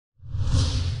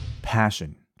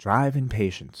passion, drive, and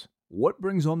patience. What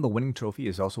brings home the winning trophy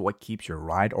is also what keeps your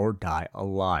ride or die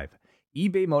alive.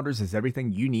 eBay Motors has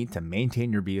everything you need to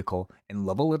maintain your vehicle and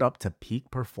level it up to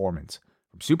peak performance.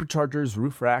 From superchargers,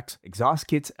 roof racks, exhaust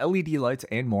kits, LED lights,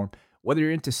 and more, whether you're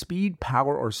into speed,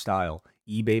 power, or style,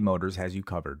 eBay Motors has you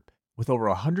covered. With over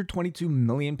 122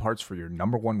 million parts for your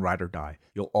number one ride or die,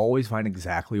 you'll always find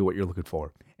exactly what you're looking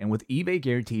for. And with eBay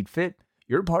Guaranteed Fit,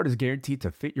 your part is guaranteed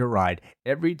to fit your ride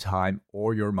every time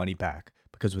or your money back.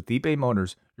 Because with eBay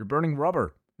Motors, you're burning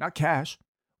rubber, not cash.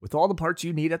 With all the parts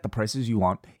you need at the prices you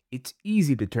want, it's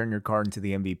easy to turn your car into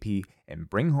the MVP and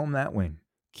bring home that win.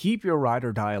 Keep your ride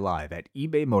or die alive at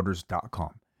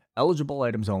ebaymotors.com. Eligible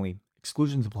items only.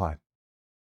 Exclusions apply.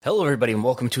 Hello, everybody, and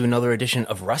welcome to another edition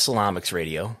of Wrestlenomics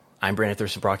Radio. I'm Brandon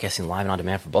Thurston, broadcasting live and on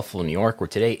demand from Buffalo, New York, where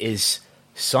today is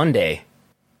Sunday.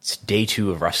 It's day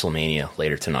 2 of Wrestlemania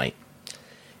later tonight.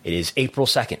 It is April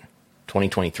 2nd,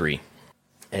 2023.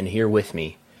 And here with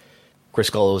me,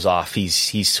 Chris Gullo's off.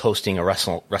 He's hosting a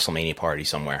WrestleMania party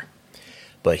somewhere.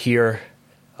 But here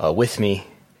with me,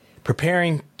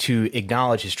 preparing to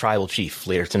acknowledge his tribal chief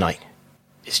later tonight,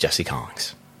 is Jesse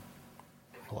Collins.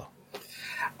 Hello.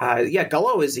 Yeah,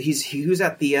 Gullo he was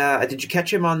at the. Did you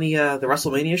catch him on the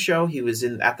WrestleMania show? He was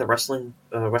at the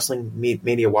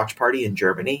WrestleMania watch party in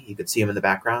Germany. You could see him in the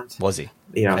background. Was he?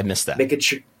 You know, I missed that.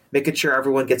 Making sure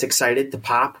everyone gets excited to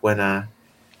pop when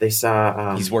they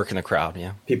saw. He's working the crowd.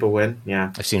 Yeah, people win.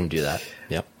 Yeah, I've seen him do that.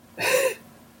 Yep.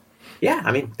 Yeah,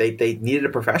 I mean they needed a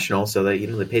professional, so they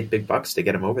paid big bucks to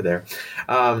get him over there.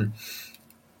 I'm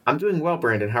doing well,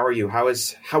 Brandon. How are you? How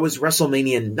was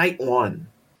WrestleMania night 1?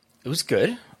 It was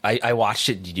good. I watched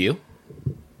it. Did you?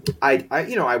 I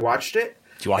watched it.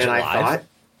 Did you watch it live?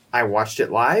 I watched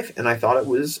it live, and I thought it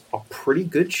was a pretty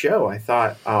good show. I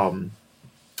thought, I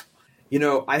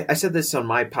said this on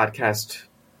my podcast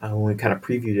when we kind of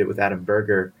previewed it with Adam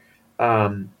Berger.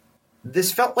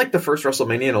 This felt like the first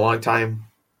WrestleMania in a long time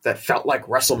that felt like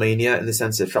WrestleMania, in the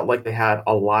sense it felt like they had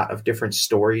a lot of different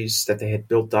stories that they had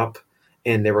built up,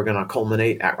 and they were going to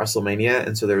culminate at WrestleMania.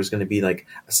 And so there was going to be like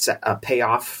a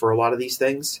payoff for a lot of these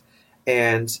things.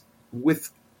 And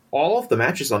with all of the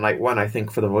matches on night 1, I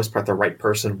think for the most part, the right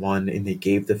person won, and they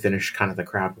gave the finish kind of the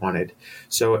crowd wanted.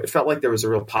 So it felt like there was a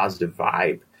real positive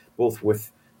vibe, both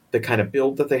with the kind of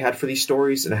build that they had for these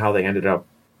stories and how they ended up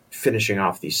finishing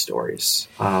off these stories.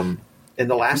 And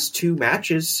the last 2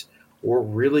 matches were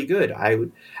really good. I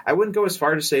wouldn't go as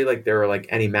far to say like there were like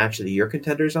any match of the year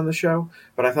contenders on the show,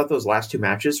 but I thought those last 2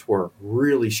 matches were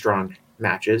really strong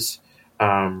matches.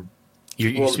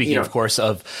 You're speaking, of course,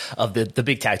 of the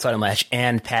big tag title match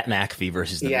and Pat McAfee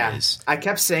versus The Miz. I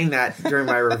kept saying that during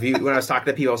my review when I was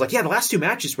talking to people. I was like, yeah, the last 2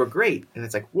 matches were great. And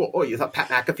it's like, whoa, you thought Pat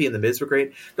McAfee and The Miz were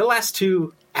great? The last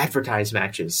 2 advertised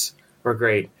matches were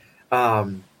great.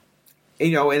 And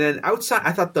then outside,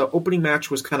 I thought the opening match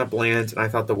was kind of bland, and I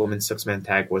thought the women's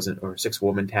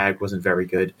 6-woman tag wasn't very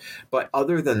good. But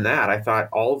other than that, I thought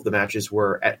all of the matches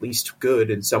were at least good,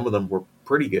 and some of them were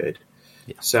pretty good.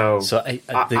 Yeah. So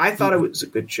I thought it was a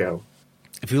good show.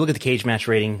 If you look at the cage match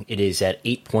rating, it is at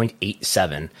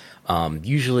 8.87.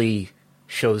 Usually,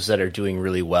 shows that are doing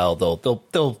really well,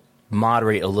 they'll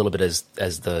moderate a little bit as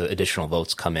the additional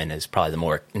votes come in, as probably the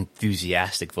more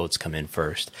enthusiastic votes come in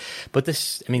first. But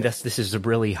this is a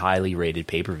really highly rated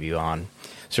pay-per-view on,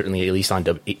 certainly at least on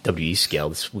WWE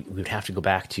scale. We would have to go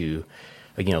back to,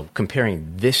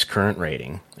 comparing this current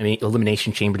rating. I mean,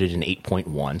 Elimination Chamber did an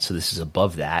 8.1, so this is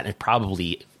above that, and it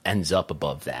probably ends up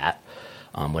above that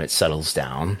when it settles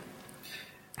down.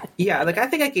 Yeah, I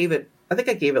think I gave it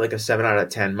like a 7 out of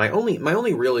 10. My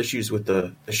only real issues with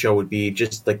the show would be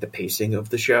just like the pacing of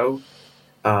the show,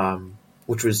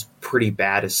 which was pretty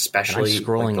bad, especially. And I'm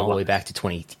scrolling all the way back to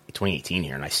 2018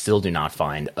 here, and I still do not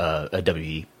find a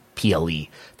WPLE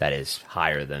that is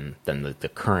higher than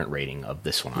the current rating of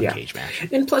this one on Cage Match.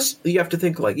 And plus, you have to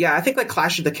think I think like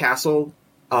Clash of the Castle,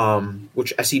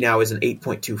 which I see now is an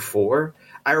 8.24.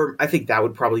 I think that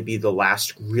would probably be the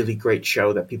last really great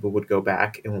show that people would go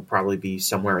back and will probably be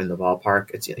somewhere in the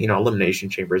ballpark. It's, Elimination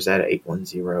Chamber is at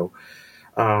 810.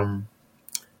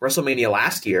 WrestleMania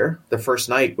last year, the first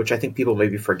night, which I think people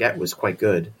maybe forget was quite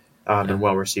good and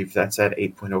well received. That's at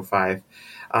 8.05.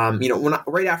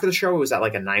 Right after the show, it was at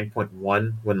like a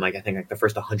 9.1 when I think the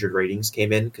first 100 ratings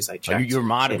came in, because I checked. You're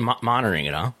monitoring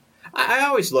it, huh? I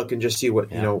always look and just see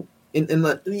what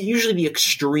usually the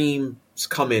extremes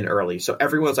come in early, so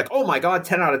everyone's like, "Oh my god,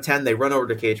 10 out of 10!" They run over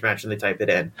to Cage Match and they type it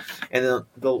in, and then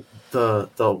the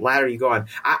ladder you go on.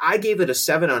 I gave it a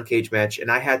 7 on Cage Match,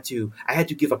 and I had to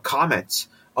give a comment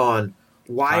on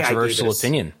Controversial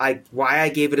opinion. Why I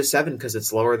gave it a 7, because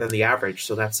it's lower than the average.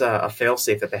 So that's a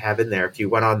fail-safe that they have in there. If you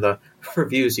went on the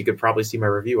reviews, you could probably see my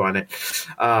review on it.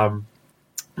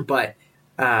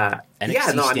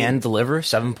 NXT Stand Deliver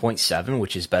 7.7,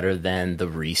 which is better than the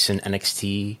recent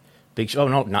NXT Big Show. Oh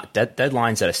no, not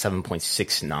Deadline's at a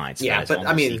 7.69. So yeah, but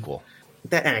I mean, equal.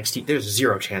 That NXT, there's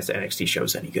zero chance that NXT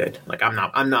show's any good. Like I'm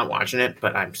not watching it,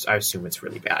 but I assume it's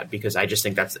really bad because I just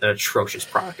think that's an atrocious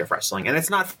product of wrestling, and it's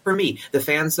not for me. The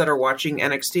fans that are watching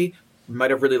NXT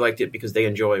might have really liked it because they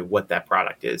enjoy what that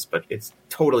product is, but it's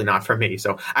totally not for me.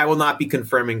 So I will not be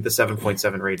confirming the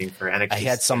 7.7 rating for NXT. I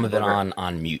had some of it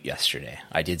on mute yesterday.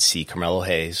 I did see Carmelo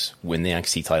Hayes win the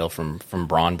NXT title from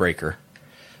Braun Breaker.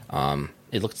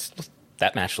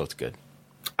 That match looked good.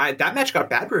 That match got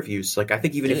bad reviews. Like I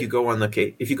think even if you go on the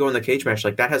cage match,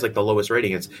 like that has like the lowest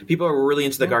ratings. People are really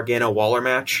into the Gargano Waller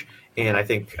match, and I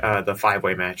think the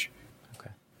 5-way match.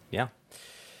 Okay, yeah,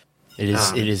 it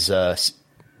is.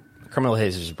 Carmelo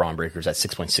Hayes is Braun Breakers at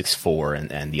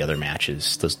 6.64, and the other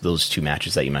matches, those two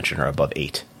matches that you mentioned, are above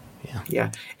 8.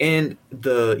 Yeah, and at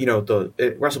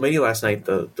WrestleMania last night,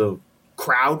 the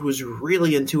crowd was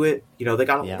really into it. You know, they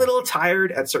got a little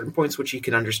tired at certain points, which you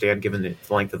can understand given the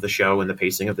length of the show and the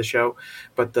pacing of the show.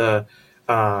 But the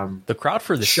crowd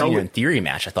for the Cena and Theory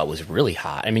match, I thought, was really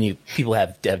hot. I mean, people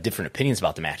have different opinions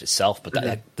about the match itself, but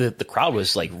the crowd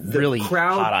was like really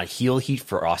hot on heel heat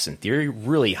for Austin Theory,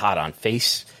 really hot on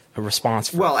face response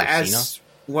for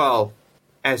Cena.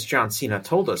 As John Cena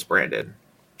told us, Brandon,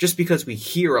 just because we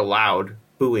hear a loud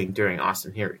booing during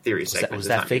Austin Theory segment. Was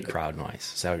that fake crowd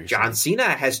noise? Is that what you're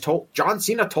saying? John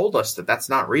Cena told us that that's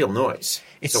not real noise.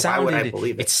 Why would I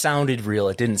believe it? It sounded real.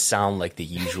 It didn't sound like the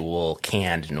usual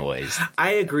canned noise.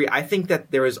 I agree. I think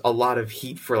that there was a lot of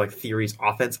heat for like Theory's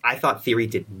offense. I thought Theory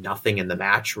did nothing in the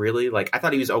match, really. Like I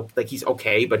thought he was like he's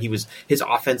okay, but his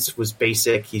offense was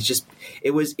basic.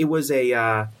 It was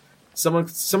a someone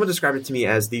described it to me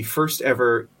as the first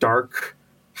ever dark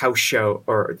house show,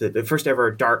 or the first ever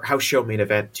dark house show main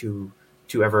event to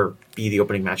ever be the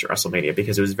opening match at WrestleMania,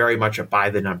 because it was very much a by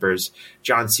the numbers.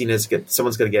 John Cena's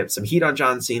someone's going to get some heat on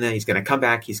John Cena. He's going to come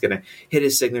back. He's going to hit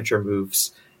his signature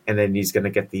moves, and then he's going to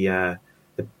get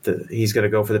he's going to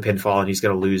go for the pinfall, and he's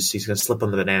going to lose. He's going to slip on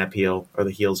the banana peel, or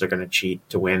the heels are going to cheat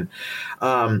to win.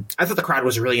 I thought the crowd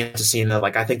was really into Cena.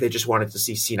 Like I think they just wanted to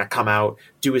see Cena come out,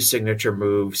 do his signature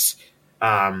moves.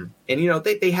 And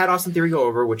they had Austin Theory go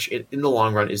over, which in the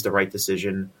long run is the right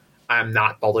decision. I'm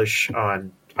not bullish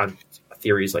on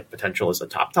Theory's like potential as a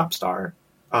top star.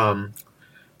 But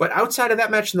outside of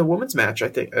that match and the women's match, I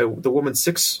think the women's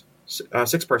six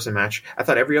person match, I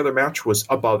thought every other match was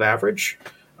above average.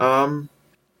 The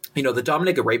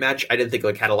Dominica Ray match, I didn't think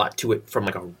like had a lot to it from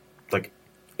like a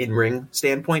in-ring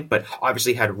standpoint, but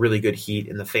obviously had really good heat,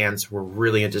 and the fans were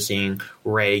really into seeing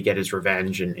Ray get his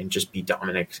revenge and just be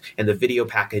Dominic. And the video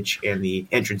package and the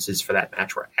entrances for that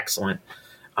match were excellent.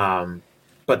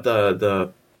 But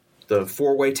the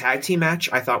 4-way tag team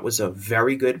match I thought was a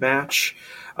very good match.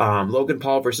 Logan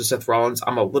Paul versus Seth Rollins,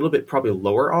 I'm a little bit probably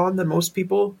lower on than most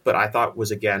people, but I thought was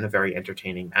again a very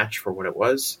entertaining match for what it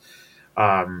was.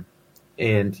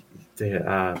 And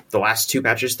the last two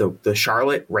matches, the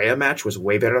Charlotte Rhea match was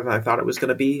way better than I thought it was going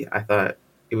to be. I thought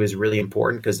it was really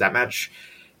important because that match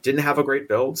didn't have a great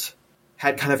build,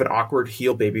 had kind of an awkward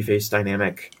heel babyface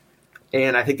dynamic.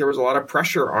 And I think there was a lot of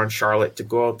pressure on Charlotte to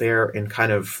go out there and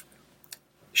kind of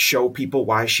show people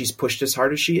why she's pushed as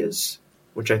hard as she is,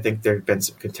 which I think there's been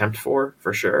some contempt for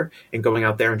sure. And going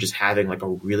out there and just having like a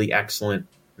really excellent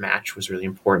match was really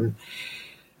important.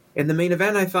 And the main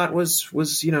event I thought was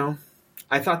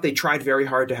I thought they tried very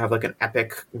hard to have like an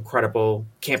epic, incredible,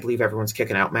 can't believe everyone's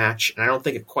kicking out match. And I don't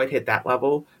think it quite hit that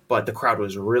level, but the crowd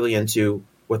was really into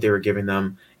what they were giving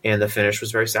them. And the finish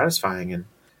was very satisfying. And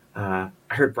I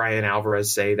heard Brian Alvarez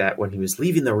say that when he was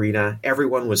leaving the arena,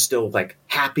 everyone was still like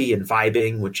happy and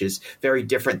vibing, which is very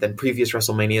different than previous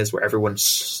WrestleManias where everyone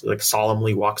like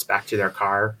solemnly walks back to their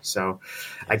car. So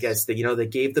I guess that, they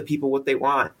gave the people what they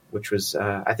want, which was,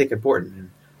 I think, important.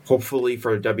 And hopefully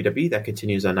for WWE that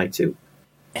continues on night 2.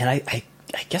 And I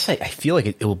guess I feel like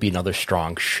it will be another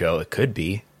strong show. It could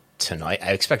be tonight.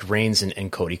 I expect Reigns and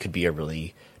Cody could be a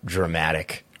really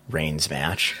dramatic Reigns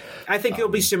match. I think it'll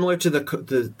be similar to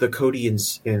the Cody in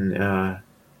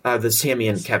the Sami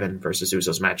and Kevin versus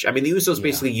Usos match. I mean, the Usos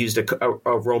basically used a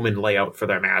Roman layout for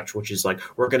their match, which is like,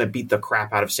 we're going to beat the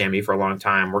crap out of Sami for a long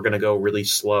time. We're going to go really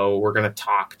slow. We're going to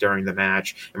talk during the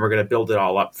match, and we're going to build it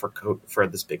all up for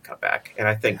this big comeback. And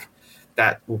I think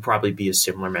that will probably be a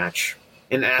similar match.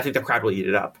 And I think the crowd will eat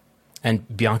it up. And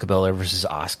Bianca Belair versus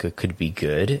Asuka could be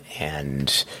good.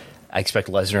 And I expect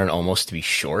Lesnar and Omos to be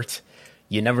short.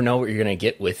 you never know what you're going to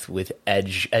get with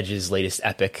Edge's latest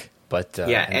epic. But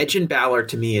Edge and Balor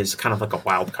to me is kind of like a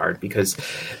wild card because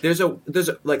there's a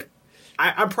like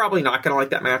I'm probably not going to like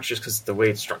that match just because the way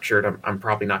it's structured. I'm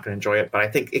probably not going to enjoy it, but I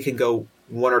think it can go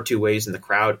one or two ways in the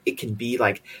crowd. It can be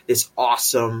like this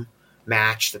awesome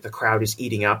match that the crowd is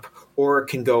eating up, or it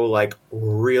can go like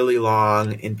really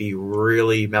long and be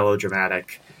really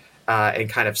melodramatic and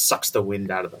kind of sucks the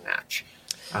wind out of the match.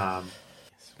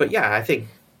 But yeah, I think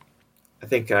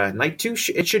night 2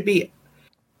 it should be.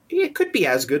 It could be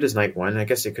as good as night 1. I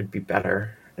guess it could be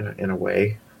better in a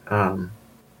way,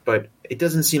 but it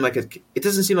doesn't seem like it's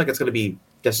going to be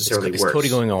necessarily worse. Is Cody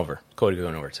going over? Cody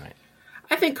going over tonight?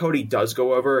 I think Cody does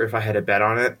go over. If I had a bet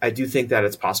on it, I do think that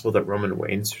it's possible that Roman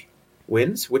wins,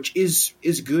 which is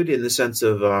good in the sense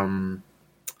of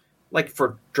like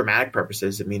for dramatic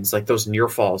purposes. It means like those near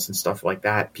falls and stuff like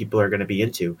that. People are going to be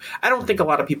into. I don't think a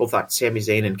lot of people thought Sami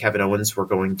Zayn and Kevin Owens were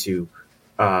going to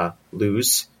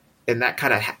lose, and that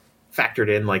kind of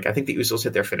factored in. Like I think the Usos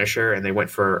hit their finisher and they went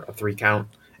for a 3 count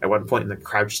at one point, and the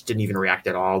crowd just didn't even react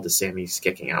at all to Sami's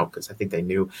kicking out because I think they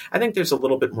knew. I think there's a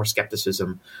little bit more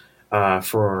skepticism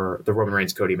for the Roman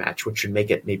Reigns Cody match, which should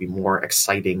make it maybe more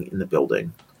exciting in the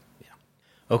building. Yeah.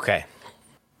 Okay,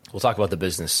 we'll talk about the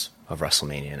business of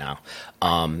WrestleMania now.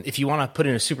 If you want to put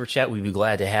in a super chat, we'd be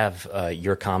glad to have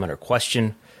your comment or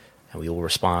question, and we will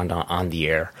respond on the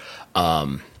air.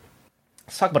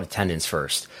 Let's talk about attendance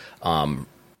first.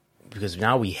 Because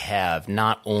now we have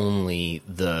not only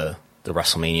the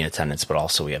WrestleMania attendance, but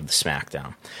also we have the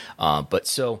SmackDown. But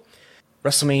so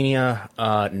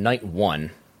WrestleMania night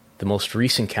 1, the most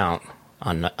recent count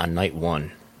on night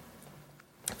 1.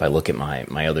 If I look at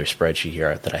my other spreadsheet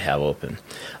here that I have open,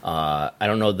 I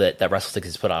don't know that WrestleTix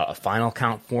has put out a final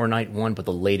count for night 1, but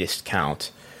the latest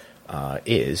count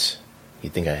is,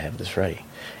 you'd think I have this ready,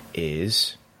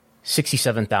 is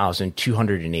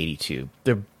 67,282.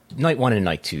 They're night 1 and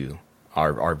night 2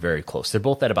 are very close. They're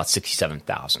both at about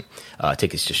 67,000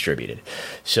 tickets distributed.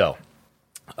 So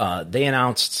they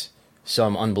announced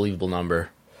some unbelievable number.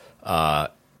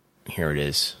 Here it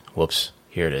is. Whoops.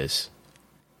 Here it is.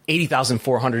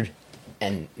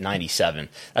 80,497.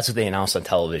 That's what they announced on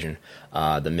television.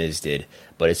 The Miz did.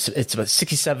 But it's about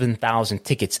 67,000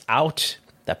 tickets out.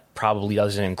 That probably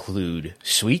doesn't include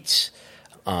suites.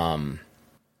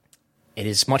 It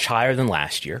is much higher than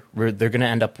last year. They're going to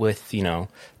end up with,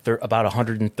 about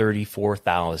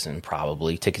 134,000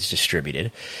 probably tickets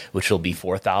distributed, which will be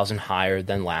 4,000 higher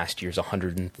than last year's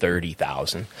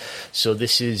 130,000. So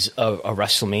this is a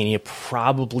WrestleMania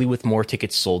probably with more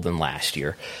tickets sold than last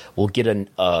year. We'll get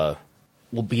we'll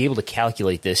be able to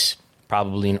calculate this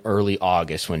probably in early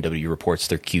August when WWE reports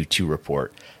their Q2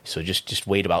 report. So just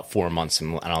wait about 4 months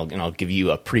and I'll give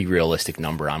you a pretty realistic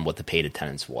number on what the paid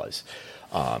attendance was.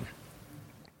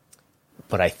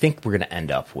 But I think we're going to end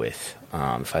up with,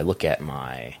 if I look at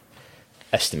my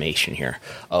estimation here,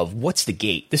 of what's the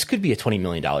gate. This could be a $20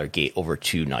 million gate over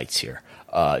 2 nights here.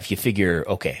 If you figure,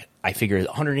 okay, I figure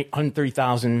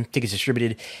 130,000 tickets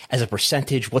distributed as a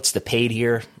percentage. What's the paid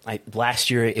here? Last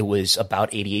year it was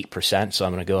about 88%, so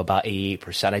I'm going to go about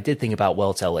 88%. I did think about,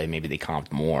 well, it's LA, maybe they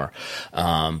comped more.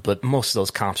 But most of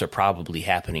those comps are probably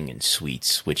happening in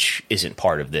suites, which isn't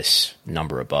part of this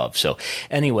number above. So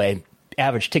anyway,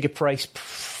 average ticket price,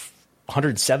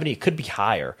 170. It could be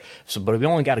higher. So, but we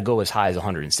only got to go as high as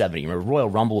 170. Remember, Royal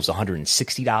Rumble was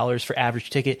 $160 for average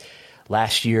ticket.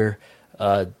 Last year,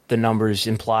 the numbers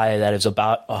imply that it's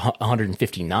about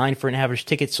 $159 for an average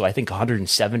ticket. So I think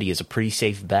 170 is a pretty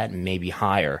safe bet, and maybe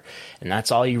higher. And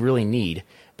that's all you really need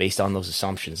based on those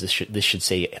assumptions. This should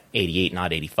say 88,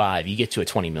 not 85. You get to a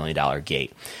 $20 million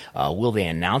gate. Will they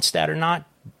announce that or not?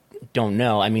 Don't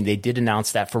know. I mean, they did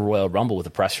announce that for Royal Rumble with a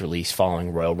press release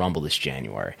following Royal Rumble this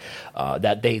January.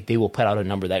 That they will put out a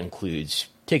number that includes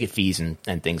ticket fees and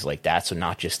things like that. So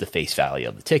not just the face value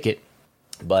of the ticket,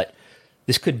 but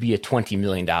this could be a $20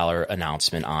 million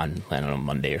announcement on, I don't know,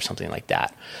 Monday or something like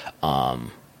that.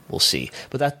 We'll see.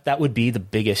 But that would be the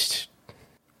biggest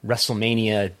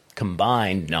WrestleMania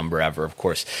combined number ever. Of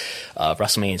course,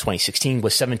 WrestleMania in 2016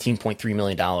 was $17.3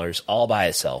 million all by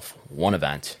itself, one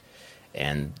event.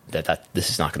 And that this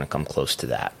is not going to come close to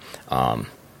that. That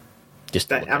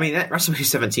WrestleMania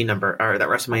 17 number, or that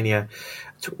WrestleMania,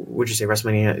 would you say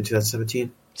WrestleMania in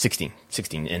 2017? 16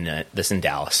 in this in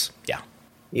Dallas.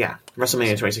 Yeah,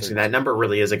 WrestleMania 2016. That number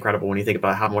really is incredible when you think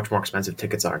about how much more expensive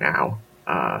tickets are now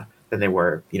than they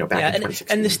were, back in 2016.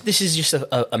 And this is just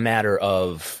a matter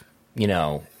of,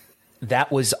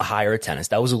 that was a higher attendance.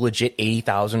 That was a legit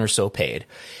 80,000 or so paid,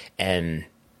 and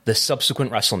the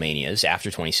subsequent WrestleManias after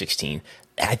 2016,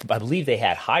 I believe they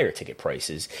had higher ticket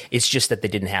prices. It's just that they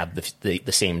didn't have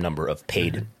the same number of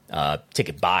paid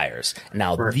ticket buyers.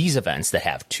 Now, these events that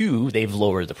have two, they've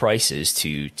lowered the prices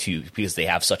to because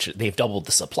they've doubled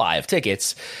the supply of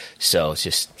tickets. So it's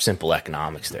just simple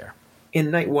economics there.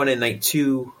 In night one and night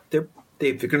two, they're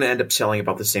going to end up selling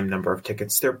about the same number of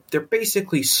tickets. They're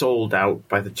basically sold out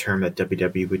by the term that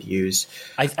WWE would use.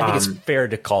 I think it's fair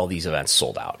to call these events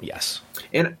sold out. Yes.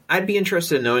 And I'd be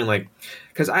interested in knowing,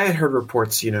 because I had heard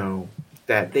reports,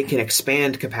 that they can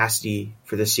expand capacity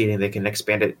for the seating. They can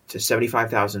expand it to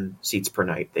 75,000 seats per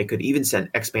night. They could even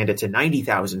expand it to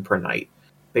 90,000 per night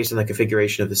based on the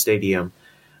configuration of the stadium.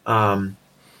 Given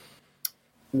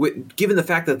the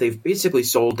fact that they've basically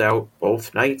sold out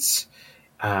both nights,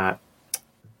 why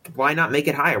not make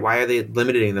it higher? Why are they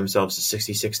limiting themselves to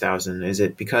 66,000? Is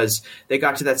it because they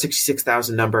got to that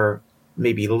 66,000 number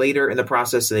maybe later in the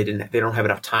process and they don't have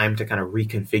enough time to kind of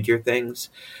reconfigure things?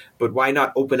 But why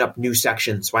not open up new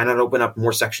sections? Why not open up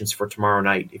more sections for tomorrow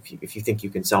night if you think you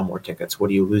can sell more tickets?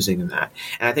 What are you losing in that?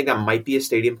 And I think that might be a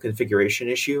stadium configuration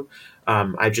issue.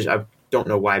 I don't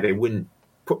know why they wouldn't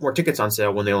put more tickets on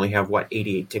sale when they only have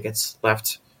 88 tickets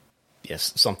left.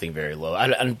 Yes, something very low.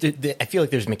 I feel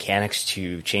like there's mechanics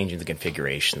to changing the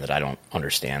configuration that I don't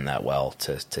understand that well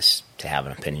to have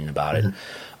an opinion about it.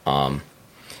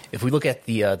 If we look at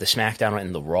the SmackDown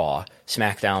and the Raw,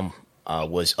 SmackDown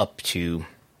was up to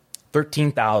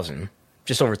 13,000,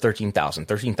 just over 13,000,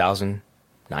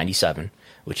 13,097,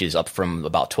 which is up from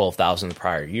about 12,000 the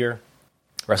prior year.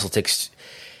 WrestleTix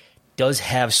does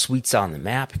have suites on the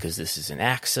map because this is an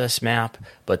access map,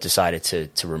 but decided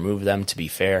to remove them to be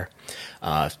fair,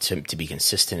 to be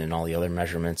consistent in all the other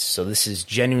measurements. So this is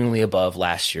genuinely above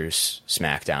last year's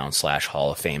SmackDown /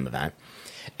 Hall of Fame event.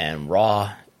 And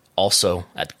Raw, also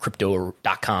at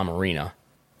Crypto.com Arena,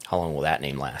 how long will that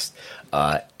name last,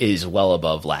 is well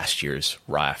above last year's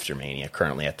Raw After Mania,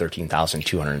 currently at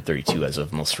 13,232 as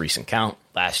of most recent count.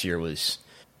 Last year was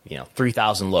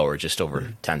 3,000 lower, just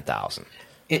over 10,000.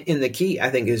 And the key, I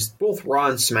think, is both Raw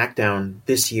and SmackDown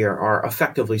this year are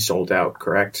effectively sold out,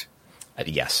 correct?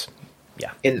 Yes.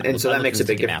 Yeah. And so that makes a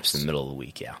big difference. Maps in the middle of the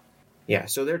week, yeah. Yeah,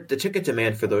 so the ticket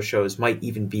demand for those shows might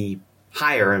even be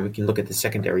higher, and we can look at the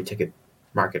secondary ticket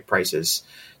market prices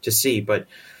to see. But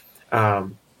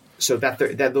so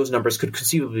that those numbers could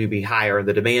conceivably be higher.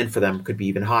 The demand for them could be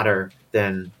even hotter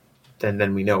than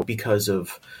we know because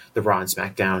of the Raw and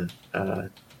SmackDown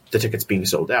the tickets being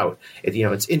sold out.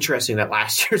 It's interesting that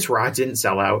last year's Raw didn't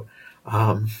sell out.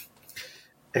 But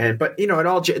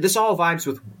this all vibes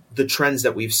with the trends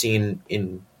that we've seen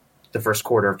in the first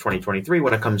quarter of 2023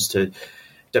 when it comes to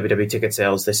WWE ticket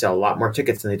sales. They sell a lot more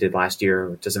tickets than they did last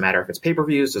year. It doesn't matter if it's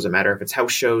pay-per-views, doesn't matter if it's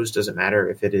house shows, doesn't matter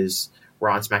if it is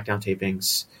Raw and SmackDown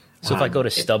tapings. So if I go to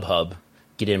StubHub,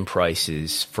 get-in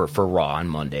prices for Raw on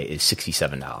Monday is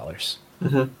 $67.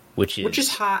 Which is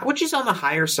high, which is on the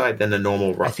higher side than the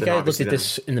normal Raw. I think I looked at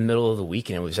this in the middle of the week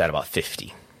and it was at about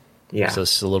 50. Yeah, so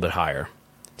it's a little bit higher,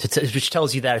 which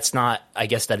tells you that it's not. I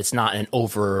guess that it's not an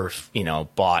over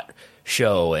bought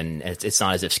show, and it's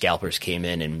not as if scalpers came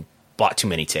in and bought too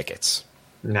many tickets.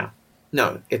 No,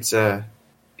 it's I'd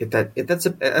say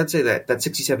that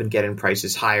 67 get-in price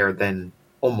is higher than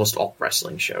almost all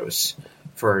wrestling shows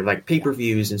for like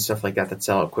pay-per-views and stuff like that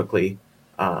sell out quickly.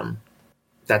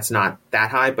 That's not that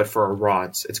high, but for a Raw,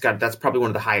 that's probably one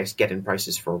of the highest get-in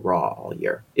prices for Raw all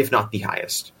year, if not the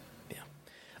highest. Yeah.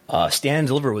 Stand and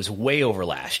Deliver was way over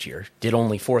last year. Did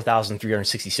only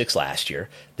 4,366 last year.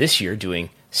 This year doing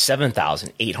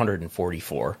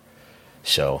 7,844.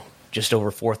 So just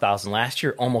over 4,000 last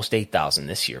year, almost 8,000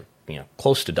 this year.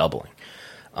 Close to doubling.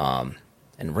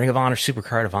 And Ring of Honor,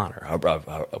 Supercard of Honor.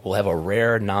 We'll have a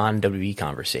rare non-WWE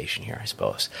conversation here, I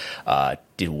suppose.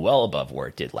 Did well above where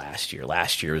it did last year.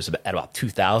 Last year was at about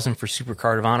 2,000 for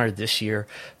Supercard of Honor. This year,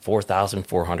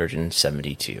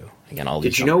 4,472. Again, all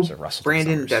these numbers are Russell.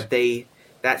 Brandon,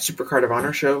 that Supercard of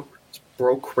Honor show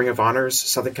broke Ring of Honor's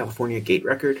Southern California gate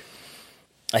record?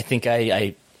 I think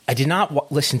I did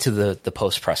not listen to the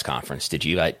post-press conference. Did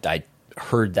you? I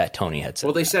heard that Tony had said.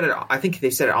 Well, they said it. I think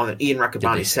they said it on Ian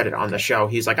Riccaboni said it on the show.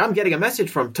 He's like, I'm getting a message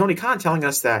from Tony Khan telling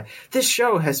us that this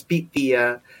show has beat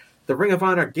the Ring of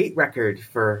Honor gate record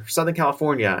for Southern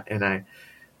California. And I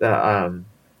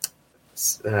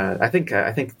think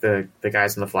the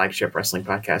guys on the Flagship Wrestling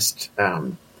podcast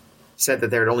said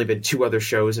that there had only been two other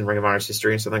shows in Ring of Honor's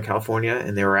history in Southern California,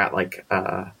 and they were at like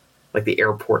the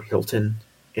Airport Hilton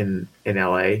in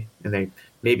LA, and they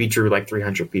maybe drew like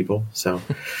 300 people. So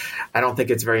I don't think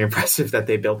it's very impressive that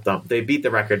they built them. They beat the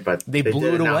record, but they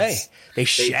blew it away. They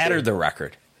shattered the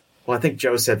record. Well, I think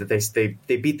Joe said that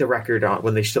they beat the record on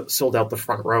when they sold out the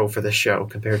front row for the show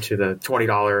compared to the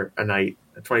 $20 a night,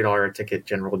 $20 a ticket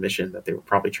general admission that they were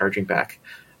probably charging back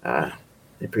in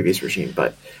the previous regime.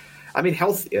 But I mean,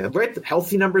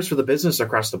 healthy numbers for the business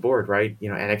across the board, right?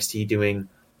 NXT doing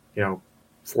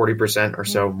 40% or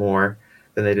so more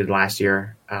than they did last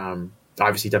year.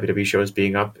 Obviously, WWE shows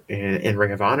being up in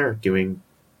Ring of Honor doing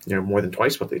more than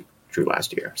twice what they drew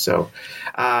last year. So,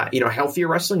 healthier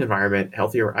wrestling environment,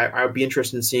 healthier. I would be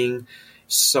interested in seeing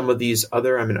some of these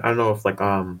other. I mean, I don't know if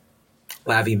Lavi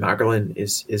Margolin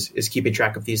is keeping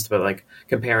track of these, but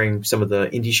comparing some of the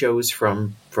indie shows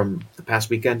from the past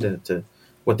weekend to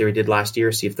what they did last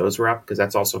year, see if those were up, because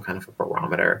that's also kind of a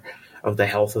barometer of the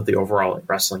health of the overall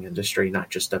wrestling industry, not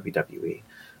just WWE.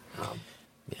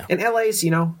 And LA's,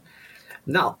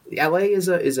 no, LA is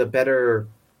a better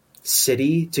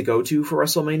city to go to for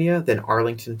WrestleMania than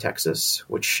Arlington, Texas,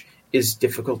 which is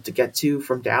difficult to get to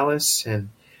from Dallas. And,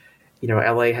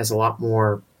 LA has a lot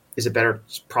more,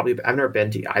 probably, I've never been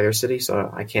to either city,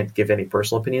 so I can't give any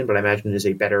personal opinion, but I imagine it is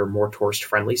a better, more tourist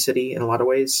friendly city in a lot of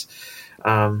ways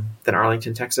than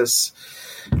Arlington, Texas.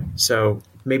 So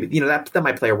maybe, that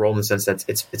might play a role in the sense that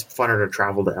it's funner to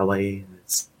travel to LA, and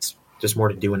it's just more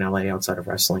to do in LA outside of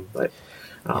wrestling. But,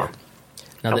 Now,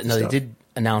 they did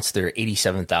announce their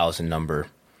 87,000 number,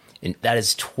 and that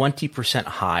is 20%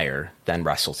 higher than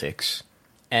WrestleTix.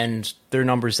 And their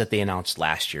numbers that they announced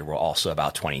last year were also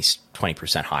about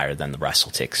 20% higher than the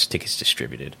WrestleTix tickets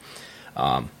distributed.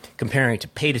 Comparing it to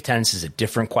paid attendance is a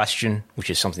different question, which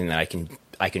is something that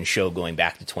I can show going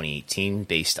back to 2018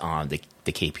 based on the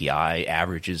KPI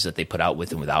averages that they put out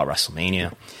with and without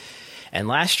WrestleMania. And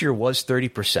last year was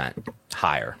 30%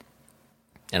 higher.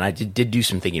 And I did do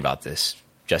some thinking about this.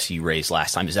 Jesse, you raised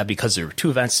last time. Is that because there were two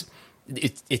events?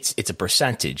 It's a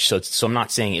percentage. So I'm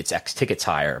not saying it's X tickets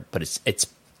higher, but it's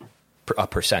a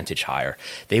percentage higher.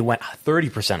 They went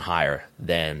 30% higher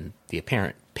than the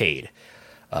apparent paid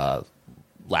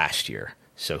last year.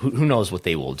 So who knows what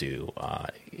they will do?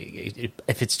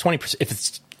 If it's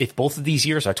 20%, if both of these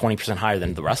years are 20% higher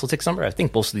than the WrestleTix number, I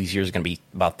think both of these years are going to be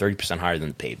about 30% higher than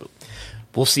the paid. But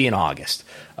we'll see in August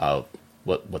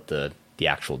what the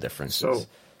actual difference is.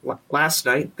 So last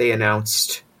night they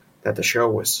announced that the show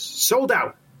was sold out.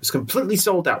 It was completely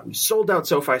sold out. We sold out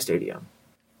SoFi Stadium.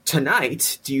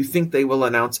 Tonight, do you think they will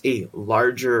announce a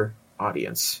larger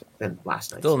audience than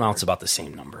last night? They'll announce about the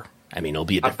same number. I mean, it'll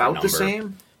be a different number. About the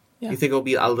same? Yeah. You think it'll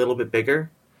be a little bit bigger?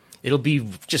 It'll be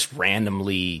just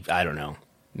randomly, I don't know.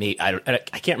 Maybe, I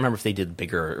can't remember if they did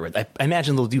bigger. I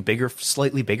imagine they'll do bigger,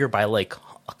 slightly bigger by like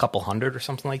a couple hundred or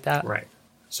something like that. Right.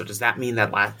 So does that mean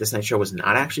that this night's show was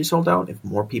not actually sold out? If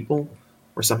more people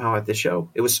were somehow at this show,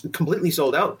 it was completely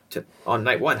sold out on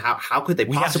night one. How could they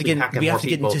possibly pack in more people? We have to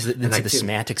get into the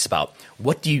semantics about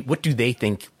what do they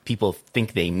think people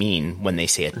think they mean when they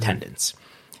say attendance.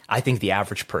 I think the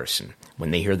average person,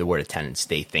 when they hear the word attendance,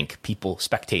 they think people,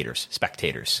 spectators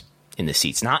in the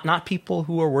seats, not people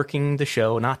who are working the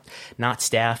show, not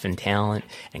staff and talent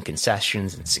and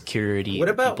concessions and security. What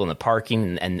about people in the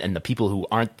parking and the people who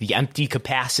aren't the empty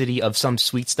capacity of some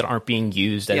suites that aren't being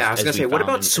used? I was going to say, what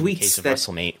about suites that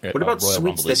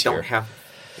don't have?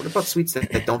 What about suites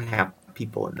that don't have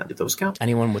people in them? Do those count?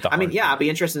 Anyone with I'd be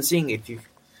interested in seeing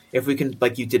if we can,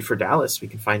 like you did for Dallas, we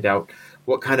can find out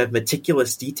what kind of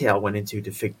meticulous detail went into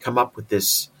to come up with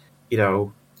this,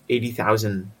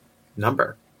 80,000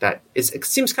 number. It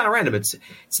seems kind of random.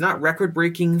 It's not record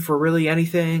breaking for really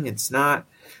anything. It's not,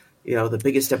 the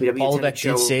biggest WWE Oliveck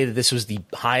show. did say that this was the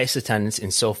highest attendance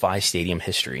in SoFi Stadium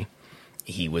history.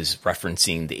 He was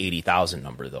referencing the 80,000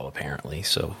 number, though, apparently.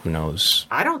 So who knows?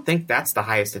 I don't think that's the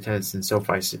highest attendance in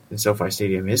SoFi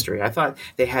Stadium history. I thought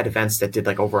they had events that did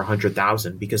like over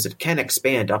 100,000 because it can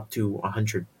expand up to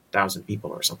 100,000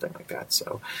 people or something like that.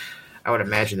 So I would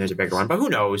imagine there's a bigger one, but who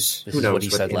knows? This is what he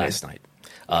said last night.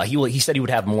 He said he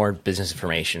would have more business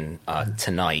information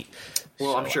tonight.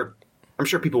 Well, so. I'm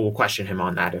sure people will question him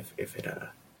on that if it.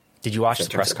 Did you watch the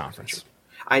press conference?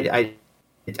 I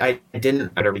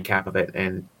didn't. I had a recap of it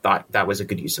and thought that was a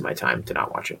good use of my time to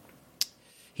not watch it.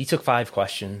 He took 5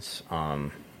 questions.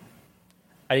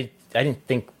 I didn't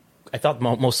think. I thought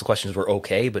most of the questions were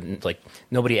okay, but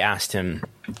nobody asked him.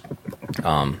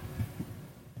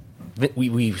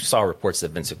 We saw reports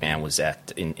that Vince McMahon was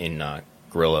in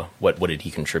Gorilla. What did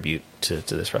he contribute to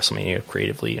this WrestleMania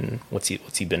creatively, and what's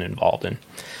he been involved in?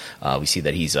 We see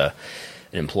that he's an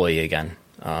employee again,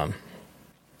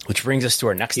 which brings us to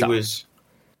our next topic.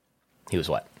 He was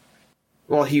what?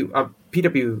 Well,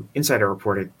 PW Insider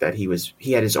reported that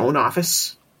he had his own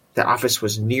office. The office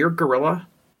was near Gorilla.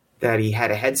 That he had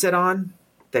a headset on.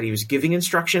 That he was giving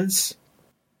instructions.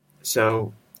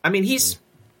 So I mean, he's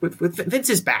with Vince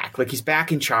is back. Like, he's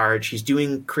back in charge. He's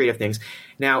doing creative things.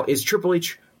 Now, is Triple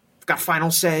H got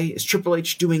final say? Is Triple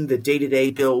H doing the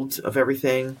day-to-day build of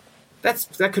everything?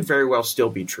 That could very well still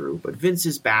be true, but Vince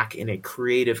is back in a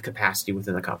creative capacity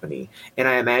within the company, and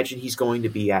I imagine he's going to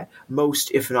be at most,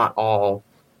 if not all,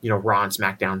 Raw and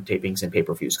SmackDown tapings and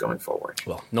pay-per-views going forward.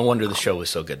 Well, no wonder the show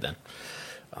was so good then.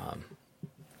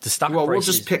 We'll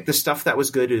just pick the stuff that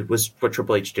was good. It was what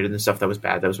Triple H did, and the stuff that was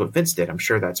bad, that was what Vince did. I'm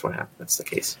sure that's what happened. That's the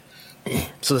case.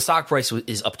 So the stock price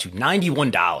is up to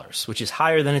 $91, which is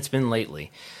higher than it's been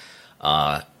lately.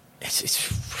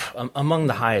 It's among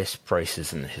the highest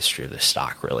prices in the history of this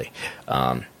stock, really.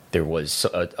 There was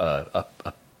a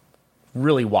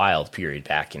really wild period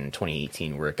back in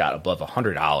 2018 where it got above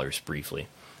 $100 briefly.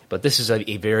 But this is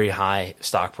a very high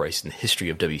stock price in the history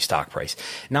of W stock price.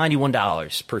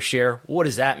 $91 per share. What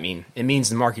does that mean? It means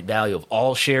the market value of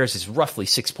all shares is roughly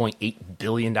 $6.8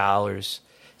 billion.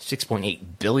 $6.8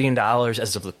 billion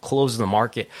as of the close of the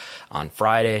market on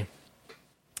Friday.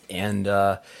 And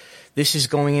this is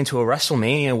going into a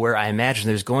WrestleMania where I imagine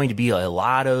there's going to be a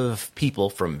lot of people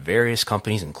from various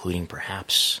companies, including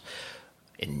perhaps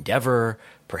Endeavor,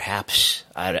 perhaps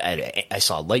I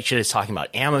saw Light Shit is talking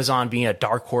about Amazon being a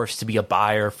dark horse to be a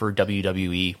buyer for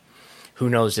WWE. Who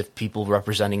knows if people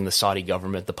representing the Saudi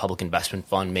government, the Public Investment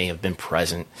Fund, may have been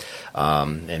present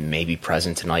and may be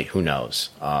present tonight. Who knows?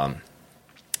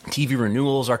 TV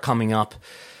renewals are coming up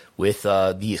with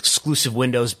the exclusive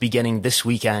windows beginning this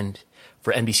weekend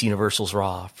for NBC Universal's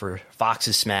Raw, for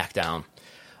Fox's SmackDown.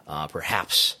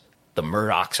 Perhaps the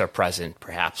Murdochs are present.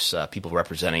 Perhaps people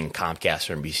representing Comcast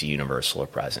or NBC Universal are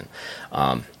present.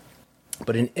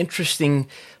 But in interesting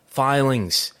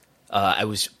filings, I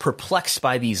was perplexed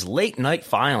by these late night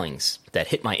filings that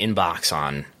hit my inbox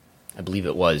on, I believe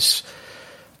it was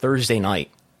Thursday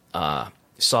night.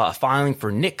 Saw a filing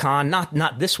for Nick Khan.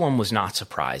 Not this one was not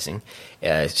surprising.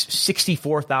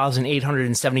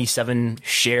 64,877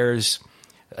 shares.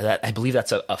 I believe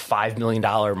that's a $5 million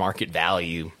market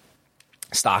value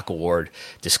stock award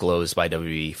disclosed by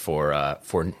WWE for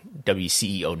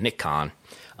WCEO Nick Khan.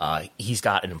 He's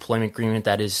got an employment agreement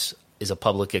that is a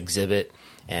public exhibit,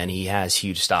 and he has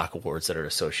huge stock awards that are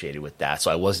associated with that. So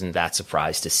I wasn't that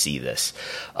surprised to see this.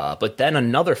 But then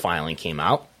another filing came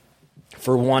out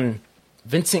for one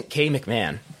Vincent K.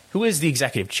 McMahon, who is the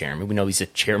executive chairman. We know he's the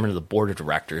chairman of the board of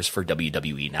directors for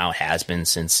WWE now, has been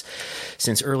since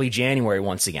early January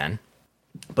once again.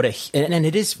 But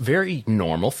it is very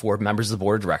normal for members of the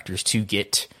board of directors to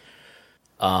get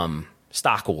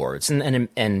stock awards,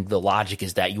 and the logic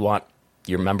is that you want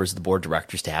your members of the board of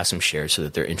directors to have some shares so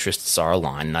that their interests are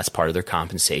aligned, and that's part of their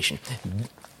compensation.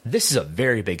 This is a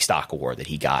very big stock award that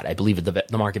he got. I believe the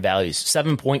market value is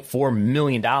 $7.4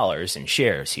 million in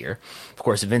shares here. Of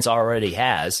course, Vince already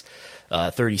has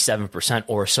 37%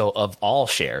 or so of all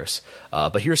shares.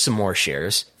 But here's some more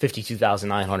shares,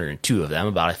 52,902 of them,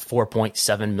 about a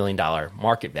 $4.7 million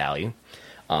market value.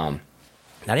 I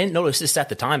didn't notice this at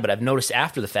the time, but I've noticed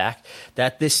after the fact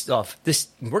that this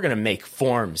we're going to make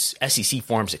forms, SEC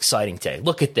forms, exciting today.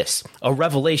 Look at this, a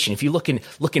revelation. If you look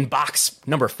in box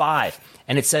number 5,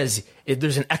 and it says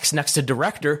there's an X next to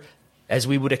director, as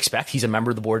we would expect. He's a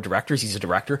member of the board of directors. He's a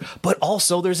director, but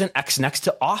also there's an X next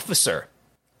to officer.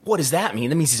 What does that mean?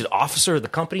 That means he's an officer of the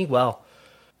company. Well,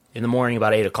 in the morning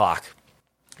about 8 o'clock,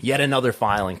 yet another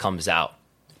filing comes out.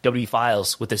 WWE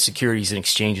files with the Securities and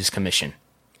Exchanges Commission.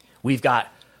 We've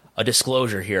got a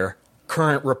disclosure here.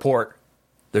 Current report.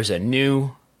 There's a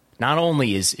new, not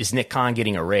only is Nick Khan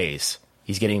getting a raise,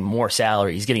 he's getting more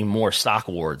salary, he's getting more stock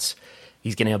awards,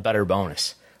 he's getting a better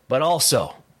bonus, but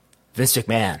also Vince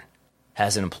McMahon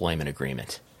has an employment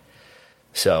agreement.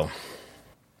 So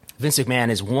Vince McMahon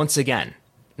is once again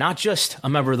not just a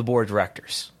member of the board of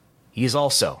directors, he is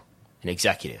also an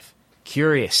executive.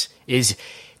 Curious,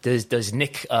 does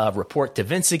Nick report to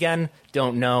Vince again?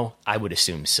 Don't know. I would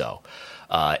assume so.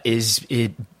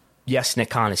 Yes, Nick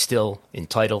Khan is still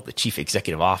entitled the chief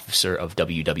executive officer of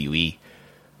WWE.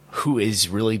 Who is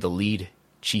really the lead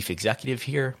chief executive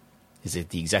here? Is it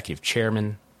the executive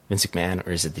chairman, Vince McMahon,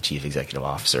 or is it the chief executive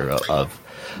officer of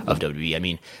WWE? I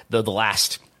mean, the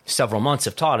last several months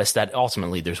have taught us that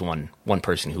ultimately there's one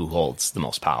person who holds the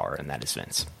most power, and that is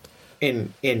Vince.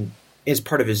 In as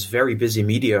part of his very busy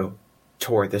media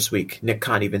tour this week, Nick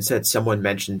Khan even said, someone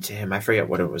mentioned to him, I forget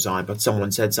what it was on, but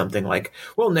someone said something like,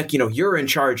 well, Nick, you're in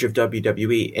charge of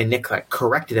WWE. And Nick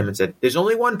corrected him and said, there's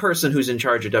only one person who's in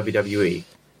charge of WWE, and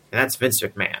that's Vince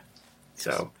McMahon.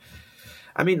 So,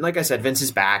 I mean, like I said, Vince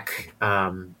is back.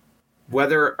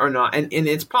 Whether or not, and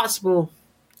it's possible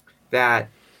that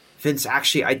Vince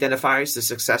actually identifies the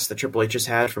success that Triple H has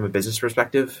had from a business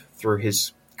perspective through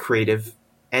his creative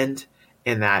end,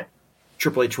 and that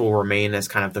Triple H will remain as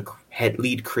kind of the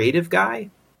lead creative guy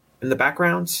in the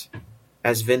background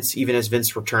as Vince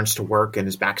returns to work and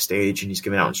is backstage and he's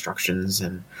giving out instructions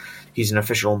and he's an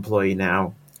official employee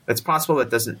now. It's possible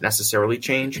that doesn't necessarily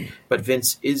change, but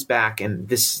Vince is back, and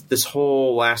this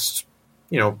whole last,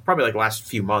 probably like last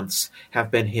few months have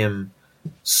been him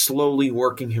slowly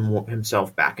working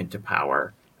himself back into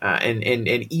power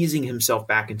and easing himself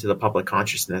back into the public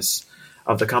consciousness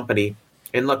of the company.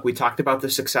 And look, we talked about the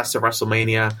success of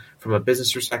WrestleMania from a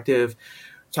business perspective.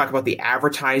 Talk about the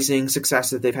advertising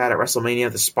success that they've had at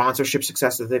WrestleMania, the sponsorship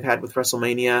success that they've had with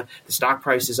WrestleMania. The stock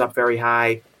price is up very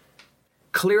high.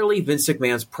 Clearly, Vince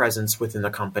McMahon's presence within the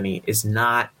company does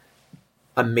not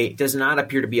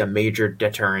appear to be a major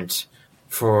deterrent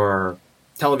for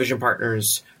television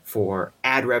partners, for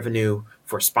ad revenue,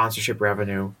 for sponsorship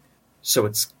revenue. So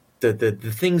it's the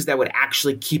things that would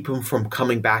actually keep him from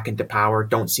coming back into power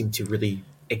don't seem to really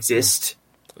exist.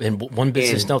 And one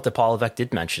business note that Paul Levesque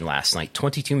did mention last night,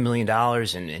 $22 million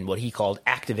in what he called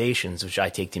activations, which I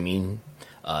take to mean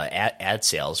ad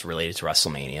sales related to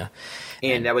WrestleMania.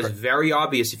 And that was very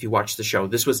obvious if you watched the show.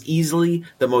 This was easily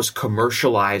the most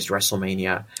commercialized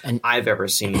WrestleMania I've ever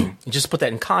seen. Just to put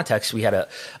that in context, we had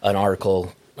an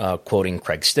article quoting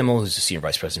Craig Stimmel, who's the senior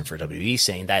vice president for WWE,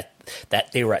 saying that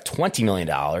they were at $20 million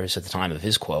at the time of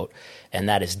his quote, and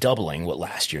that is doubling what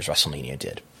last year's WrestleMania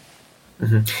did.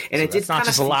 Mm-hmm. And so it did not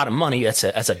just a lot of money; that's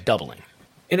a doubling.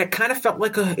 And it kind of felt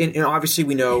like and obviously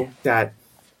we know that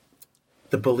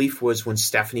the belief was when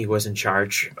Stephanie was in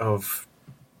charge of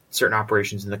certain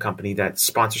operations in the company that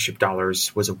sponsorship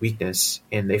dollars was a weakness,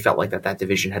 and they felt like that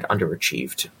division had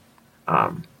underachieved.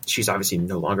 She's obviously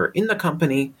no longer in the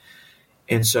company,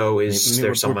 and so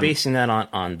we're basing that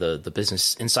on the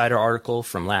Business Insider article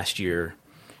from last year,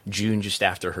 June, just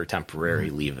after her temporary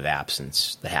leave of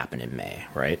absence that happened in May,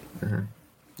 right? Mm-hmm.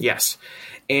 Yes,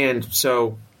 and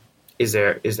so does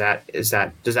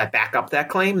that back up that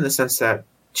claim in the sense that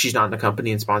she's not in the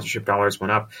company and sponsorship dollars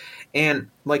went up? And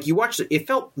like you watched it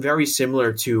felt very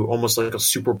similar to almost like a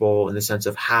Super Bowl in the sense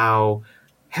of how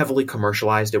heavily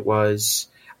commercialized it was.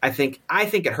 I think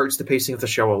it hurts the pacing of the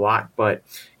show a lot, but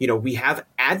we have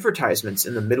advertisements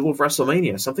in the middle of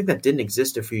WrestleMania, something that didn't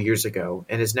exist a few years ago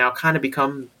and has now kind of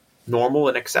become normal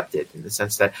and accepted in the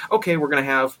sense that, okay, we're going to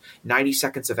have 90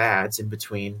 seconds of ads in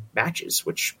between matches,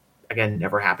 which again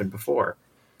never happened before.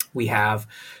 We have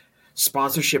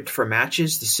sponsorship for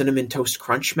matches, the Cinnamon Toast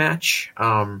Crunch match.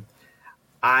 The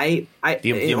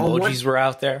emojis were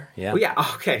out there. Yeah. Well,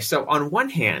 yeah. Okay. So on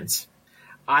one hand,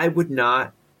 I would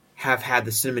not have had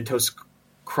the Cinnamon Toast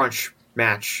Crunch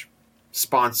match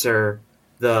sponsor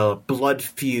the blood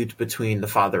feud between the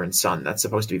father and son. That's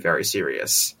supposed to be very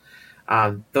serious.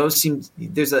 Those seem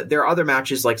there are other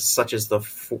matches such as the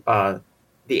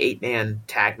 8-man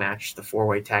tag match, the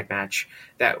 4-way tag match,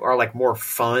 that are like more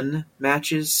fun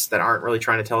matches that aren't really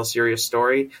trying to tell a serious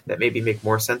story that maybe make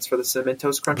more sense for the Cinnamon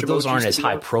Toast Crunch. But those aren't as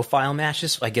high profile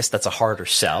matches. I guess that's a harder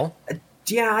sell.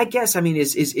 Yeah, I guess. I mean,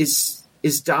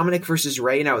 is Dominic versus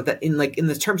Rey now that in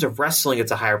the terms of wrestling,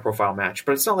 it's a higher profile match,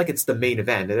 but it's not like it's the main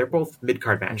event. They're both mid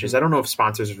card matches. Mm-hmm. I don't know if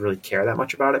sponsors would really care that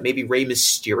much about it. Maybe Rey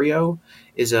Mysterio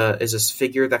is a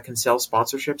figure that can sell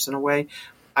sponsorships in a way.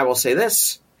 I will say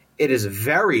this. It is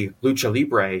very lucha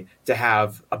libre to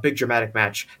have a big dramatic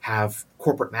match, have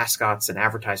corporate mascots and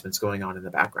advertisements going on in the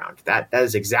background. That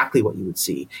is exactly what you would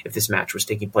see if this match was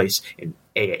taking place in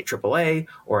AAAA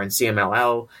or in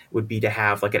CMLL. It would be to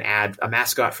have like a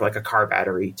mascot for like a car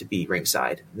battery to be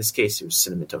ringside. In this case, it was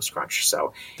Cinnamon Toast Crunch.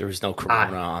 So there was no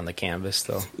Corona on the canvas,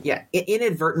 though. Yeah,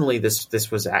 inadvertently, this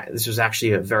was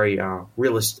actually a very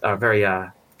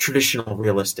traditional,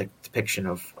 realistic depiction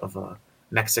of a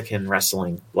Mexican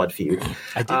wrestling blood feud.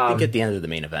 I did think at the end of the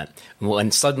main event,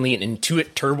 when suddenly an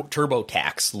Intuit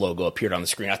TurboTax logo appeared on the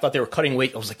screen, I thought they were cutting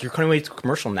away. I was like, you're cutting away to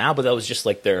commercial now? But that was just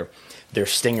like their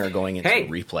stinger going into a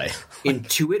replay.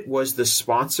 Intuit was the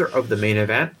sponsor of the main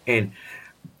event, and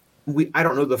I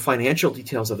don't know the financial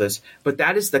details of this, but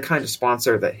that is the kind of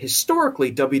sponsor that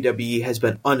historically WWE has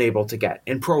been unable to get,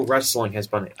 and pro wrestling has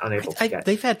been unable to get.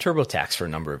 They've had TurboTax for a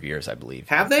number of years, I believe.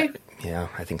 Have they? Yeah,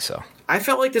 I think so. I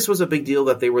felt like this was a big deal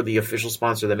that they were the official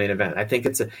sponsor of the main event. I think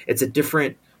it's a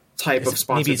different type of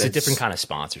sponsor. Maybe it's a different kind of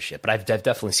sponsorship, but I've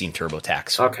definitely seen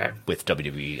TurboTax with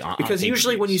WWE. Because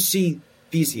usually when you see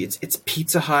these, it's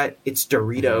Pizza Hut, it's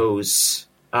Doritos,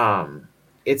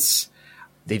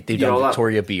 They've done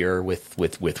Victoria Beer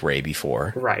with Ray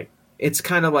before, right? It's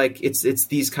kind of like it's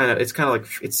kind of like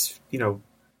I don't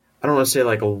want to say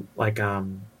like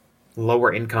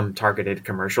lower income targeted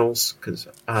commercials because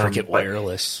Cricket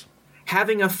Wireless.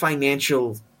 Having a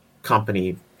financial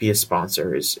company be a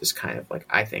sponsor is kind of like,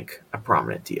 I think, a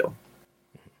prominent deal.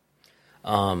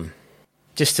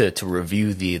 Just to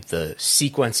review the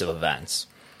sequence of events.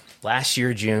 Last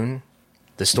year, June,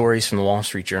 the stories from the Wall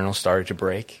Street Journal started to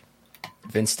break.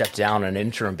 Vince stepped down on an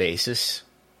interim basis.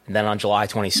 And then on July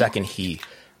 22nd, he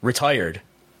retired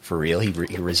for real. He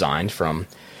resigned from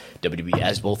WWE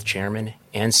as both chairman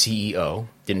and CEO.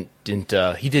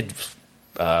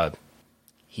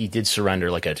 He did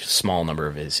surrender like a small number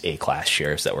of his A-class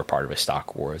shares that were part of his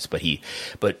stock awards,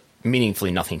 but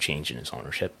meaningfully nothing changed in his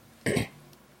ownership.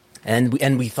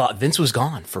 And we thought Vince was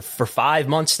gone for 5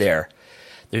 months there.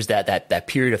 There's that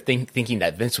period of thinking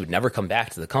that Vince would never come back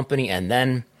to the company. And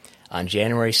then on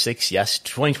January 6th,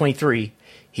 2023,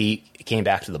 he came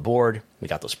back to the board. We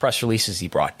got those press releases. He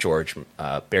brought George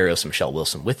Barrios and Michelle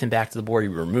Wilson with him back to the board. He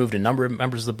removed a number of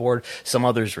members of the board. Some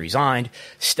others resigned.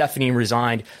 Stephanie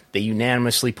resigned. They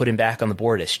unanimously put him back on the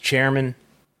board as chairman.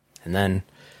 And then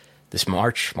this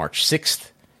March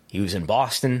 6th, he was in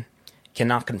Boston.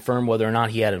 Cannot confirm whether or not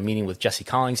he had a meeting with Jesse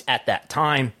Collins at that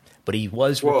time, but he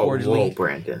was reportedly... Whoa,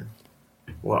 Brandon.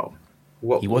 Whoa.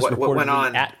 He was reportedly what went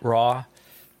on at Raw.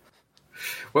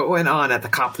 What went on at the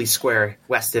Copley Square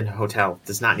Westin Hotel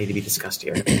does not need to be discussed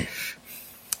here.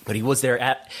 But he was there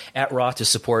at Raw to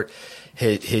support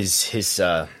his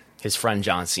friend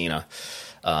John Cena.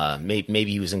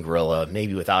 Maybe he was in Gorilla,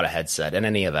 maybe without a headset. In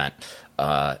any event,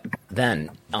 then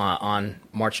on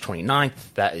March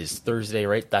 29th, that is Thursday,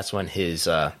 right? That's when his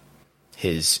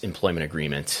employment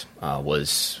agreement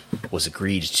was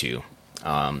agreed to.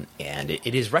 And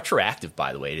it is retroactive,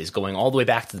 by the way. It is going all the way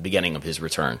back to the beginning of his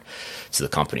return to the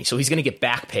company. So he's going to get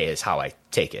back pay is how I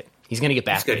take it. He's going to get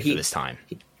back pay for this time.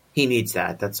 He needs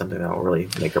that. That's something that will really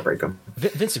make or break him.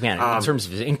 Vince McMahon, in terms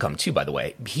of his income, too, by the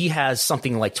way, he has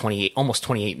something like almost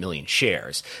 28 million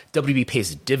shares. WB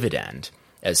pays a dividend,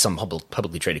 as some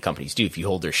publicly traded companies do. If you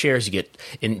hold their shares, you get,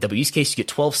 in WB's case, you get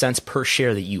 12 cents per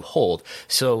share that you hold.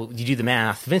 So you do the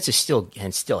math. Vince is still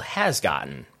has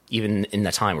gotten, even in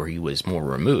the time where he was more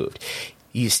removed,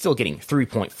 he's still getting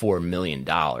 $3.4 million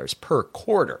per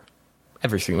quarter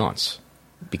every 3 months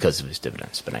because of his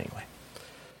dividends. But anyway,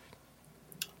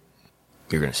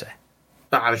 you're going to say?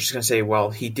 I was just going to say, well,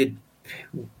 he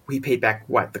paid back,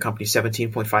 the company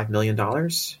 $17.5 million?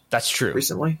 That's true.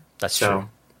 Recently? That's true.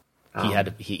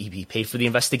 He paid for the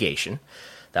investigation.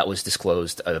 That was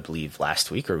disclosed, I believe, last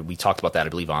week, or we talked about that, I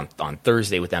believe, on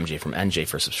Thursday with MJ from NJ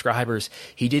for subscribers.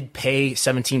 He did pay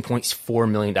 $17.4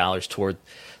 million toward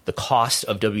the cost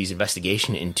of WWE's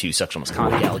investigation into sexual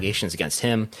misconduct allegations against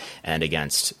him and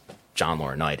against John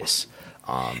Laurinaitis.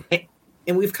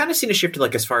 And we've kind of seen a shift,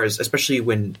 as far as, especially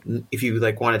if you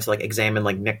wanted to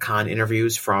examine Nick Khan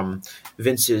interviews from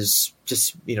Vince's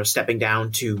just stepping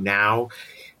down to now,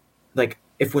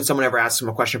 if when someone ever asks him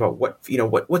a question about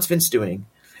what's Vince doing,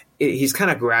 he's kind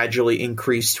of gradually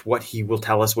increased what he will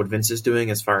tell us what Vince is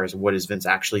doing as far as what is Vince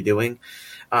actually doing.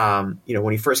 When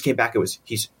he first came back,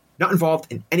 he's not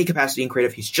involved in any capacity in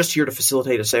creative. He's just here to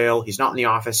facilitate a sale. He's not in the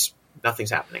office.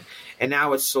 Nothing's happening. And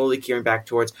now it's slowly gearing back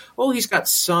towards, he's got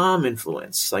some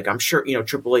influence. I'm sure,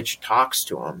 Triple H talks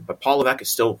to him, but Paul Levesque is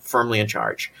still firmly in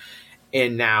charge.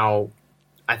 And now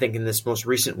I think in this most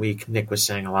recent week, Nick was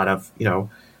saying a lot of,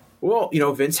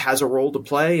 Vince has a role to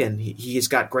play and he's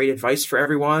got great advice for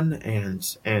everyone.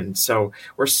 And so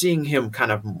we're seeing him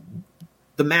kind of,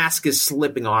 the mask is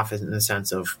slipping off in the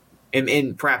sense of,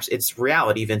 and perhaps it's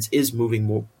reality, Vince is moving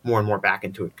more and more back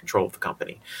into control of the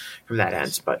company from that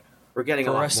end. But we're getting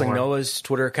a lot Wrestling more. Noah's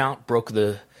Twitter account broke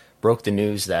the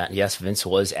news that, yes, Vince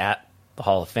was at the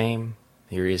Hall of Fame.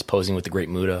 Here he is posing with the Great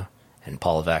Muta and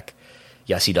Paul Levesque.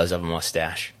 Yes, he does have a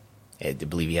mustache. I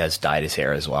believe he has dyed his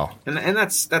hair as well. And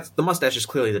that's the mustache is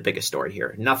clearly the biggest story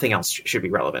here. Nothing else should be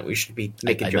relevant. We should be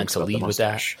making jokes about the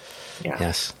mustache. With that. Yeah.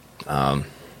 Yes.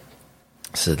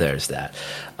 So there's that.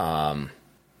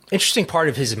 Interesting part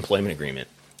of his employment agreement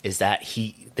is that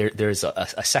there's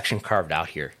a section carved out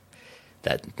here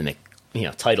that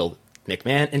titled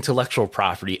McMahon Intellectual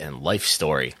Property and Life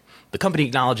Story. The company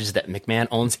acknowledges that McMahon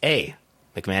owns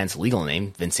McMahon's legal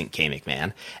name, Vincent K.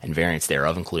 McMahon, and variants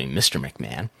thereof, including Mr.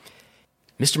 McMahon.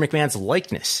 Mr. McMahon's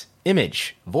likeness,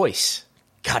 image, voice.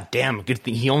 God damn, good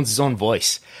thing he owns his own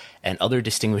voice. And other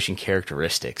distinguishing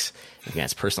characteristics.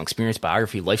 McMahon's personal experience,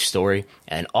 biography, life story,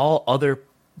 and all other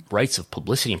rights of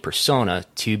publicity and persona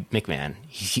to McMahon.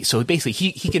 So basically,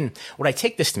 he can, what I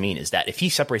take this to mean is that if he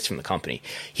separates from the company,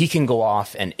 he can go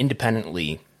off and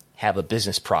independently have a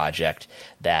business project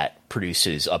that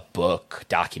produces a book,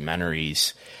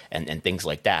 documentaries, and things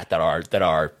like that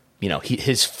are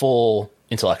his full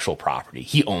intellectual property.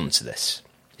 He owns this,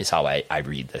 is how I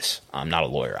read this. I'm not a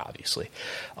lawyer, obviously.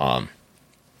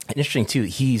 And interesting, too,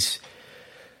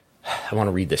 I want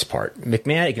to read this part.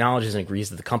 McMahon acknowledges and agrees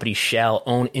that the company shall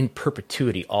own in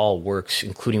perpetuity all works,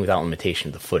 including without limitation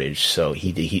of the footage. So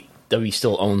WWE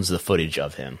still owns the footage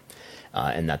of him,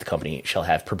 and that the company shall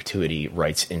have perpetuity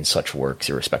rights in such works,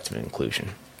 irrespective of inclusion.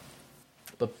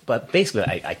 But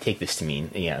basically, I take this to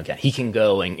mean, again, he can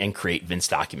go and create Vince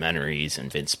documentaries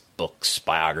and Vince books,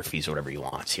 biographies, whatever he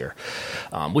wants here,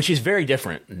 which is very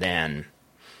different than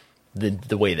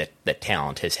the way that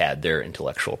talent has had their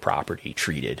intellectual property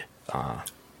treated.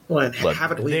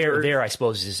 There, I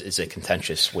suppose, is a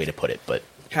contentious way to put it, but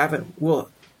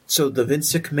so the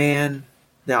Vince McMahon.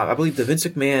 Now, I believe the Vince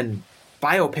McMahon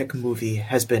biopic movie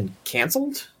has been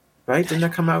canceled, right? Didn't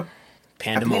that come out?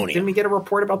 Pandemonium. Didn't we get a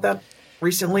report about that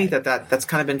recently? That's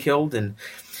kind of been killed, and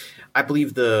I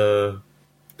believe the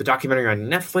documentary on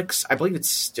Netflix. I believe it's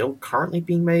still currently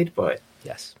being made, but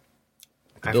yes,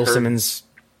 Bill Simmons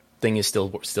thing is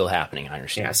still happening. I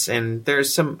understand. Yes, and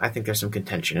I think there's some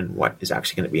contention in what is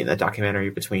actually going to be in that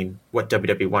documentary between what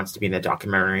WWE wants to be in that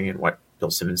documentary and what Bill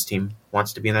Simmons' team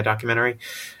wants to be in that documentary.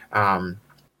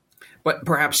 But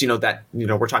perhaps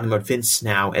we're talking about Vince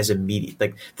now as a media,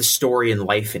 like the story and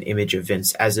life and image of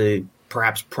Vince as a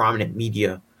perhaps prominent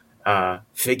media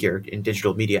figure in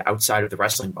digital media outside of the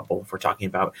wrestling bubble. If we're talking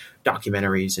about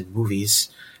documentaries and movies,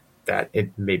 that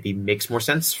it maybe makes more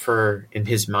sense in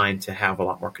his mind to have a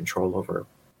lot more control over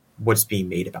what's being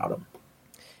made about him.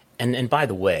 And by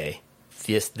the way,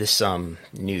 this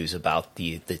news about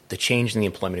the change in the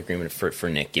employment agreement for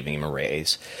Nick, giving him a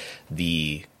raise,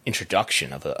 the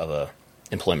introduction of a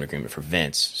employment agreement for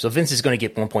Vince. So Vince is going to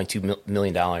get $1.2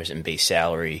 million in base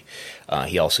salary.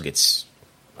 He also gets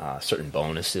certain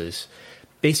bonuses.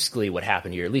 Basically, what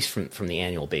happened here, at least from the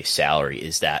annual base salary,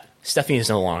 is that Stephanie is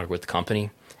no longer with the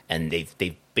company. And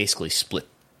they basically split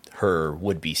her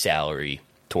would-be salary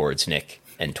towards Nick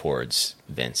and towards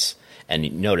Vince.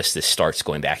 And notice this starts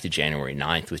going back to January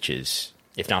 9th, which is,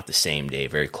 if not the same day,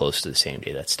 very close to the same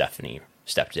day that Stephanie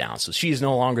stepped down. So she is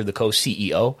no longer the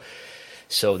co-CEO.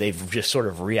 So they've just sort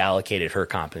of reallocated her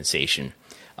compensation.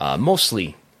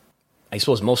 Mostly it's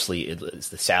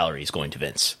the salary is going to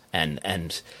Vince.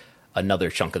 And another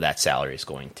chunk of that salary is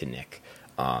going to Nick.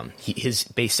 His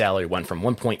base salary went from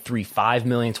 $1.35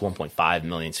 million to $1.5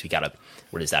 million. So he got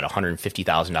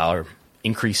 $150,000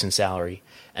 increase in salary,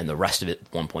 and the rest of it,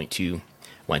 $1.2,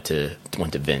 went to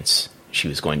Vince. She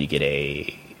was going to get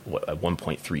a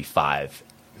 $1.35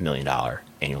 million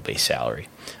annual base salary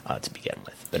to begin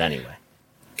with. But anyway,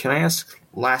 can I ask?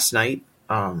 Last night,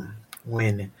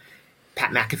 when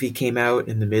Pat McAfee came out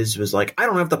and The Miz was like, I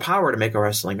don't have the power to make a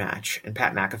wrestling match. And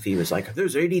Pat McAfee was like,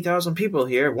 there's 80,000 people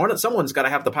here. Someone's got to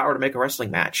have the power to make a wrestling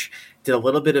match. Did a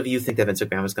little bit of you think that Vince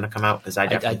McMahon was going to come out? Because I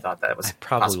definitely thought that was I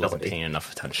probably wasn't paying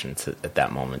enough attention at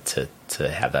that moment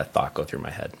to have that thought go through my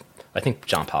head. I think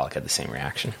John Pollock had the same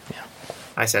reaction. Yeah.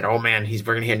 I said, oh man, we're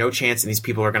going to hear no chance and these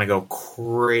people are going to go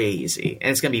crazy.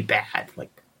 And it's going to be bad, like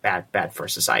bad for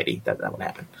society that would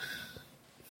happen.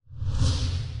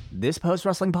 This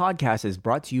post-wrestling podcast is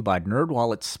brought to you by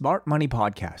NerdWallet's Smart Money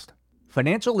Podcast.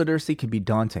 Financial literacy can be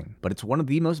daunting, but it's one of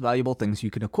the most valuable things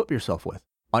you can equip yourself with.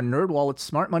 On NerdWallet's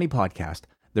Smart Money Podcast,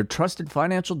 their trusted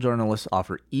financial journalists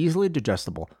offer easily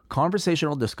digestible,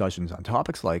 conversational discussions on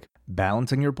topics like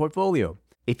balancing your portfolio.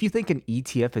 If you think an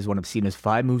ETF is one of Cena's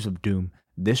 5 moves of doom,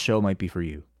 this show might be for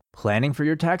you. Planning for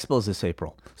your tax bills this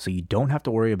April, so you don't have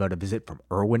to worry about a visit from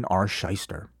Erwin R.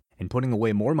 Shyster. And putting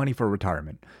away more money for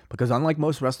retirement, because unlike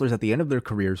most wrestlers at the end of their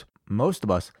careers, most of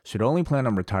us should only plan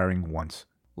on retiring once.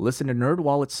 Listen to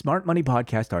NerdWallet's Smart Money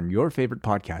Podcast on your favorite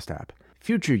podcast app.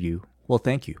 Future you will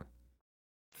thank you.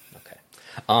 Okay.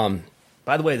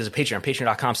 By the way, there's a Patreon,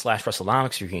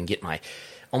 patreon.com/Wrestlenomics. You can get my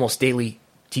almost daily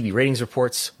TV ratings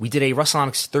reports. We did a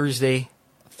Wrestlenomics Thursday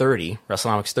 30,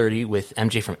 Wrestlenomics 30 with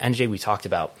MJ from NJ. We talked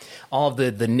about all of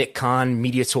the Nick Khan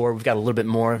media tour. We've got a little bit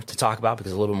more to talk about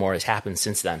because a little bit more has happened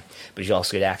since then. But you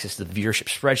also get access to the viewership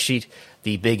spreadsheet,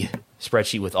 the big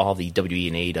spreadsheet with all the WWE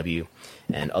and AEW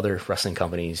and other wrestling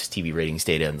companies' TV ratings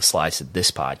data and the slides to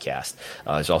this podcast.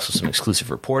 There's also some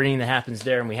exclusive reporting that happens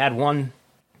there. And we had one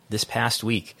this past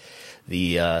week,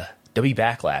 the W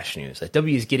Backlash news. That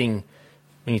W is getting,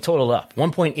 when you total it up,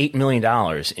 $1.8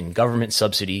 million in government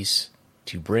subsidies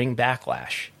to bring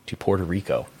Backlash to Puerto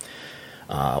Rico.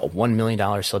 A $1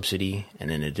 million subsidy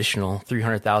and an additional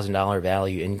 $300,000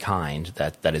 value in kind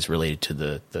that is related to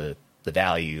the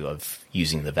value of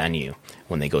using the venue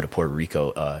when they go to Puerto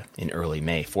Rico in early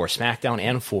May for SmackDown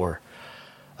and for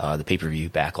the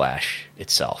pay-per-view Backlash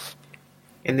itself.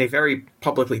 And they very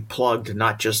publicly plugged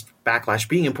not just Backlash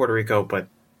being in Puerto Rico, but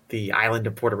the island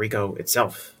of Puerto Rico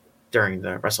itself during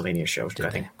the WrestleMania show. I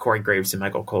think Corey Graves and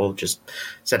Michael Cole just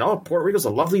said, "Oh, Puerto Rico's a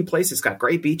lovely place. It's got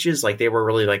great beaches." Like they were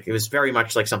really like, it was very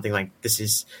much like something like, this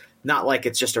is not like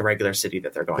it's just a regular city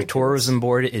that they're going to. The tourism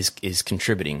board is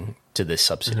contributing to this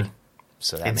subsidy.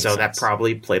 Mm-hmm. So that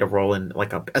probably played a role in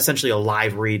like essentially a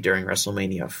live read during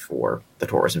WrestleMania for the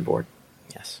tourism board.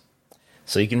 Yes.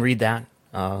 So you can read that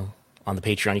on the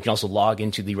Patreon. You can also log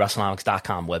into the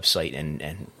Wrestlenomics.com website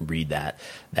and read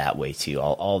that way too.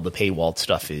 All the paywalled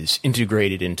stuff is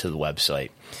integrated into the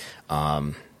website.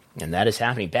 And that is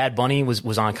happening. Bad Bunny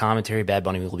was on commentary. Bad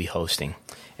Bunny will be hosting.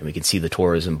 And we can see the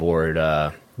tourism board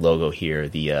logo here.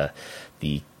 The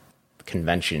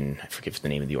convention, I forget the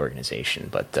name of the organization,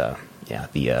 but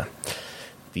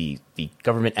the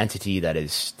government entity that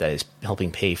is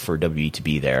helping pay for WWE to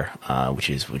be there, which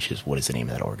is what is the name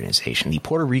of that organization? The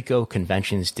Puerto Rico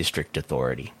Conventions District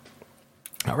Authority.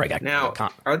 All right, now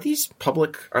are these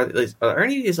public? Are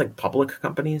any of these like public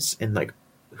companies? And like,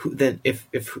 who then? If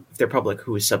they're public,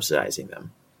 who is subsidizing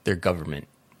them? They're government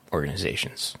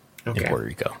organizations in Puerto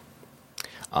Rico.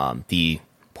 The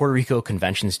Puerto Rico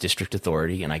Conventions District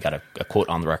Authority, and I got a quote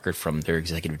on the record from their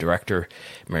executive director,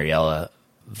 Mariela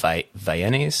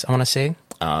Vallanes, I want to say,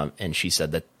 and she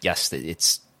said that yes,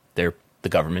 the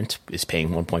government is paying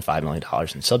 $1.5 million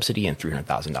in subsidy and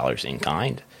 $300,000 in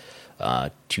kind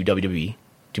to WWE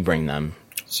to bring them.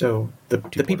 So the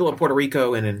people of Puerto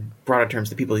Rico, and in broader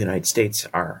terms, the people of the United States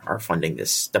are funding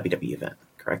this WWE event,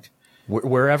 correct?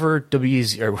 Wherever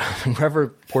wherever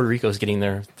Puerto Rico is getting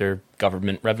their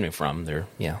government revenue from, the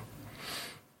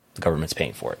government's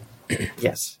paying for it.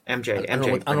 Yes, MJ. I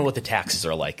don't know what the taxes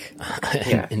are like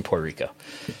in Puerto Rico.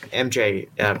 MJ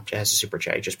has a super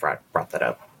chat. He just brought that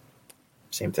up.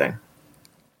 Same thing.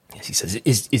 Yes, he says,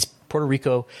 "Is Puerto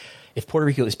Rico? If Puerto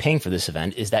Rico is paying for this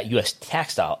event, is that U.S.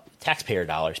 taxpayer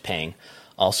dollars paying?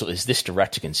 Also, is this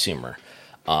direct to consumer?"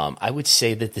 I would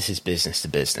say that this is business to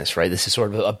business, right? This is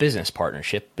sort of a business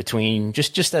partnership between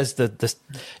just as the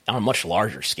on a much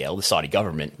larger scale, the Saudi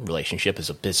government relationship is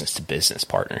a business to business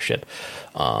partnership.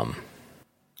 And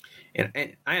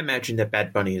I imagine that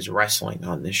Bad Bunny is wrestling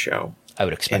on this show. I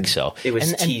would expect so. It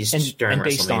was teased during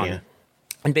WrestleMania.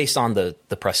 Based on the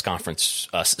press conference,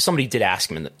 somebody did ask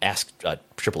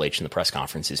Triple H in the press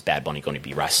conference, is Bad Bunny going to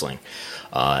be wrestling?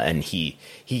 And he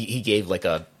gave like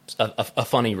a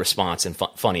funny response and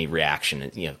funny reaction.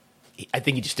 And, I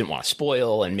think he just didn't want to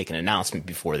spoil and make an announcement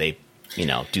before they,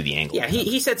 do the angle. Yeah,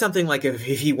 he said something like, if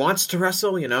he wants to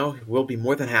wrestle, we'll be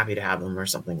more than happy to have him, or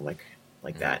something like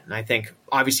that. And I think,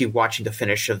 obviously, watching the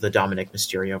finish of the Dominic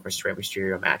Mysterio versus Rey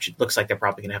Mysterio match, it looks like they're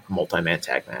probably going to have a multi-man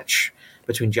tag match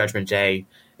between Judgment Day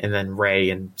and then Rey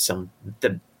and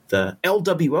the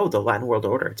LWO, the Latin World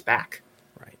Order. It's back.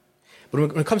 Right.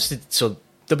 But when it comes to, so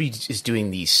W is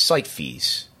doing these site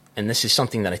fees, and this is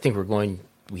something that I think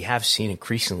we have seen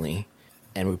increasingly,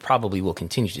 and we probably will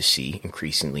continue to see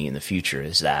increasingly in the future,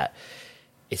 is that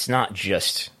it's not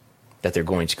just that they're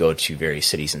going to go to various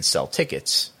cities and sell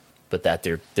tickets, but that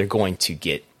they're going to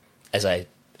get, as I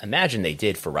imagine they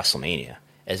did for WrestleMania,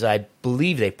 as I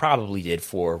believe they probably did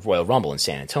for Royal Rumble in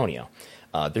San Antonio.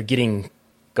 They're getting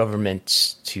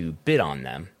governments to bid on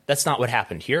them. That's not what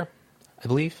happened here, I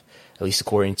believe, at least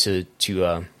according to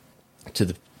the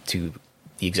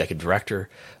executive director,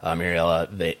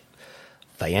 Mariela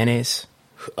Vallanes,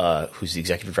 who's the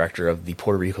executive director of the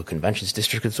Puerto Rico Conventions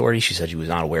District Authority. She said she was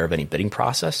not aware of any bidding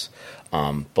process.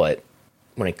 But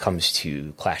when it comes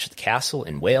to Clash at the Castle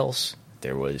in Wales,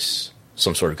 there was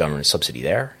some sort of government subsidy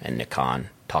there, and Nick Khan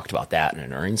talked about that in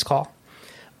an earnings call.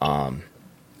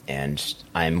 And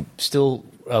I'm still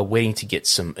waiting to get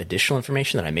some additional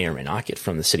information that I may or may not get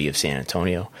from the city of San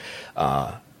Antonio.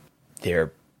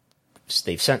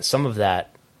 They've sent some of that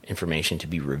information to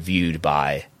be reviewed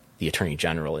by the Attorney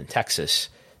General in Texas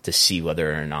to see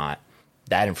whether or not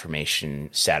that information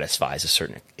satisfies a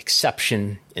certain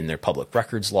exception in their public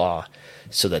records law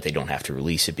so that they don't have to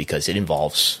release it, because it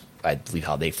involves, I believe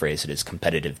how they phrase it, is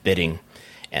competitive bidding,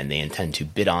 and they intend to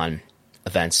bid on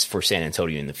events for San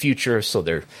Antonio in the future, so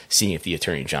they're seeing if the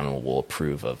Attorney General will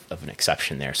approve of an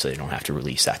exception there so they don't have to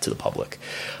release that to the public.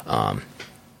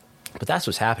 But that's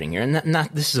what's happening here, and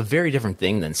this is a very different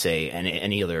thing than, say,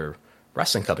 any other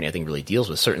wrestling company I think really deals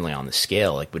with, certainly on the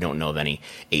scale. Like, we don't know of any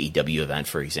AEW event,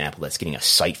 for example, that's getting a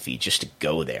site fee just to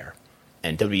go there.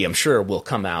 And WWE, I'm sure, will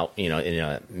come out,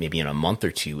 maybe in a month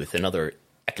or two with another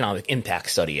economic impact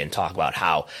study and talk about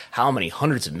how many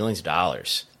hundreds of millions of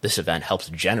dollars this event helps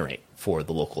generate for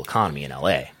the local economy in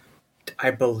LA.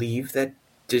 I believe that,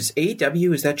 does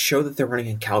AEW, is that show that they're running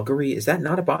in Calgary, is that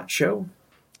not a bot show?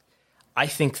 I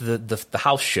think the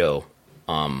house show,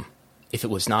 if it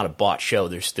was not a bought show,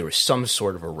 there was some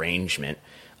sort of arrangement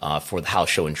for the house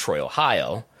show in Troy,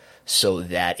 Ohio, so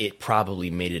that it probably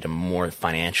made it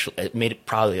it made it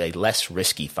probably a less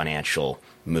risky financial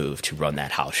move to run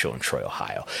that house show in Troy,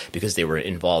 Ohio, because they were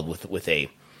involved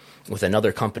with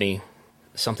another company,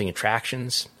 Something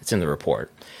Attractions. It's in the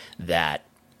report that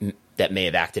may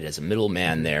have acted as a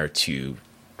middleman there to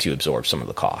absorb some of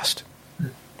the cost.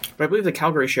 But I believe the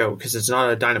Calgary show, because it's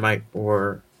not a Dynamite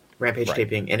or Rampage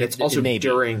taping, and it's also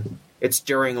during. It's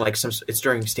during I don't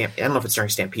know if it's during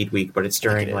Stampede Week, but it's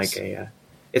during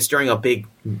it's during a big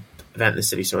event in the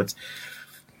city. So it's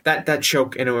that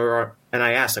show, and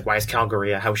I asked, like, why is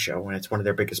Calgary a house show when it's one of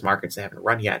their biggest markets they haven't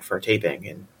run yet for a taping,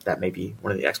 and that may be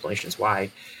one of the explanations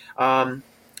why.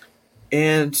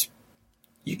 And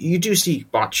you do see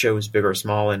bot shows, big or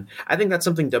small, and I think that's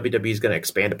something WWE is going to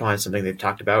expand upon, something they've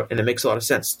talked about, and it makes a lot of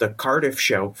sense. The Cardiff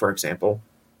show, for example,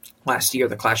 last year,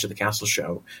 the Clash of the Castle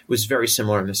show was very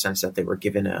similar in the sense that they were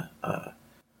given a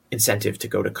incentive to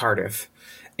go to Cardiff,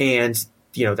 and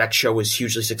that show was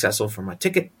hugely successful from a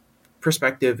ticket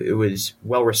perspective. It was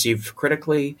well received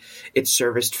critically. It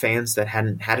serviced fans that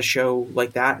hadn't had a show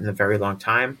like that in a very long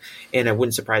time, and it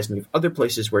wouldn't surprise me if other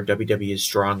places where WWE is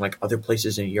strong, like other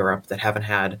places in Europe that haven't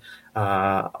had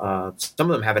some of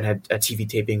them haven't had a TV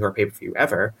taping or pay-per-view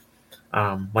ever,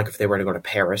 like if they were to go to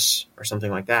Paris or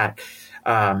something like that,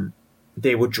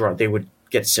 they would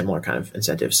get similar kind of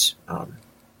incentives.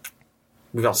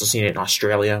 We've also seen it in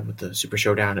Australia with the Super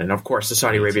Showdown, and of course the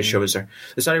Saudi Arabia shows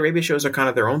are kind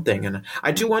of their own thing. And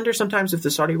I do wonder sometimes if the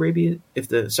Saudi Arabia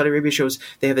shows,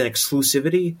 they have an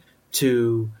exclusivity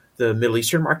to the Middle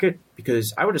Eastern market,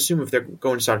 because I would assume if they're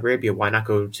going to Saudi Arabia, why not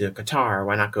go to Qatar?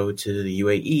 Why not go to the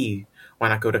UAE? Why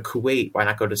not go to Kuwait? Why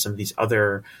not go to some of these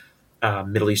other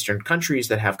Middle Eastern countries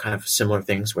that have kind of similar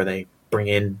things where they bring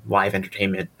in live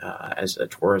entertainment as a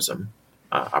tourism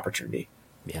opportunity?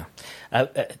 Yeah.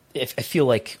 I feel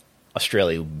like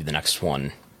Australia would be the next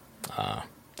one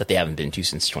that they haven't been to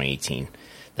since 2018,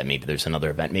 that maybe there's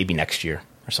another event, maybe next year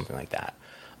or something like that.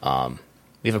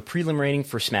 We have a prelim rating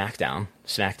for SmackDown.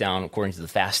 SmackDown, according to the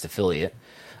Fast affiliate,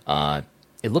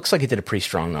 it looks like it did a pretty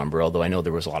strong number, although I know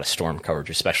there was a lot of Storm coverage,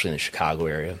 especially in the Chicago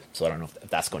area, so I don't know if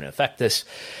that's going to affect this.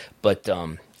 But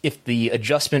if the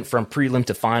adjustment from prelim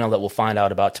to final that we'll find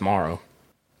out about tomorrow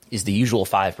is the usual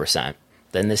 5%,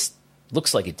 then this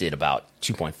looks like it did about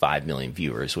 2.5 million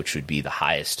viewers, which would be the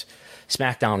highest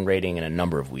SmackDown rating in a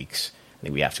number of weeks. I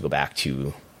think we have to go back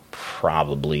to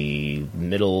probably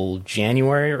middle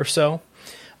January or so,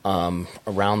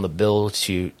 around the build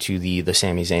to the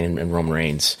Sami Zayn and Roman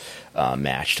Reigns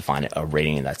match to find a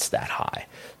rating that's that high.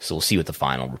 So we'll see what the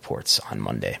final reports on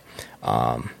Monday. We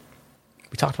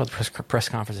talked about the press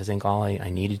conference, I think, all I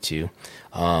needed to.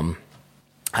 I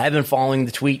have been following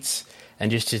the tweets, and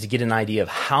just to get an idea of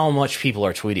how much people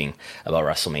are tweeting about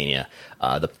WrestleMania,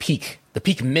 the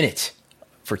peak minute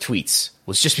for tweets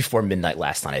was just before midnight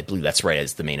last night. I believe that's right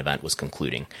as the main event was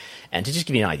concluding. And to just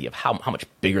give you an idea of how much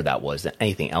bigger that was than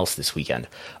anything else this weekend,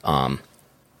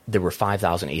 there were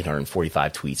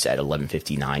 5,845 tweets at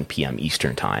 11:59 p.m.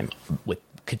 Eastern time, with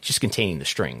just containing the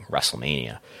string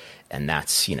WrestleMania. And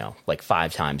that's, like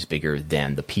 5 times bigger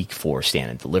than the peak for Stand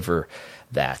and Deliver.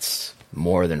 That's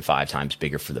more than 5 times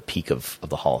bigger for the peak of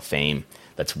the Hall of Fame.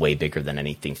 That's way bigger than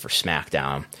anything for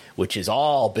SmackDown, which is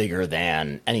all bigger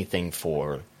than anything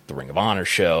for the Ring of Honor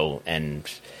show, and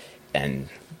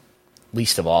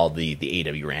least of all the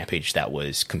AEW Rampage that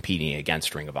was competing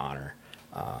against Ring of Honor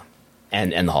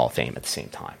and the Hall of Fame at the same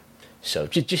time. So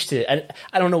I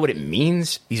don't know what it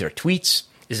means. These are tweets.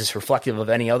 Is this reflective of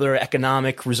any other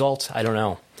economic results? I don't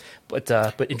know. But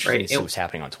interesting to see what's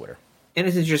happening on Twitter. And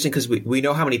it's interesting because we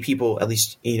know how many people, at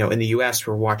least in the U.S.,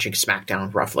 were watching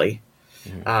SmackDown roughly.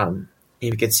 Mm-hmm.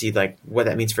 You can see like what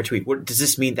that means for tweet. Does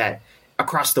this mean that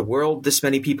across the world, this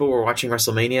many people were watching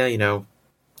WrestleMania?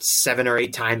 7 or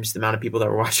 8 times the amount of people that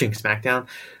were watching SmackDown?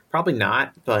 Probably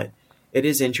not, but it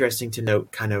is interesting to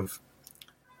note kind of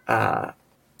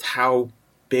how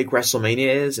big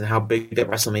WrestleMania is and how big that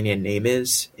WrestleMania name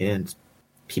is, and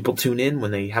people tune in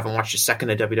when they haven't watched a second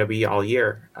of WWE all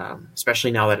year,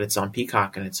 especially now that it's on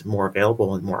Peacock and it's more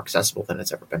available and more accessible than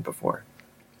it's ever been before.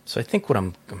 So I think what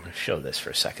I'm going to show this for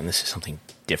a second. This is something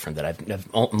different that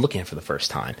I'm looking at for the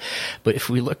first time. But if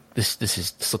we look,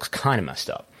 this looks kind of messed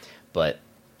up. But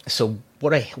so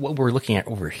what we're looking at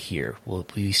over here, will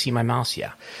you see my mouse?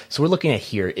 Yeah. So we're looking at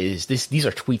here is this. These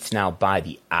are tweets now by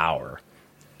the hour,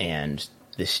 and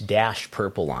this dashed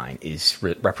purple line is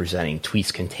representing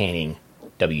tweets containing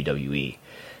WWE.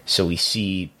 So we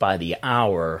see by the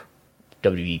hour,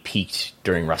 WWE peaked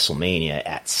during WrestleMania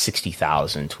at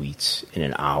 60,000 tweets in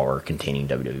an hour containing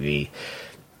WWE.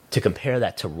 to compare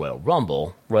that to Royal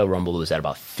Rumble was at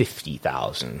about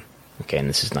 50,000. Okay, and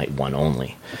this is night one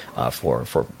only for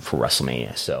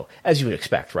WrestleMania. So, as you would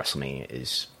expect, WrestleMania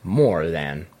is more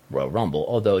than Royal Rumble,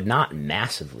 although not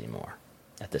massively more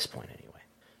at this point anyway,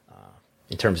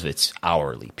 in terms of its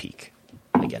hourly peak.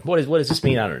 Again, what does this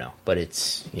mean? I don't know, but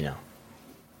it's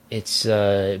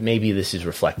maybe this is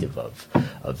reflective of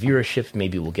viewership.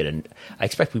 Maybe I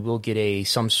expect we will get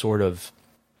some sort of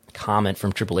comment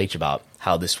from Triple H about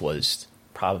how this was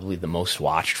probably the most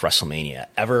watched WrestleMania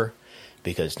ever,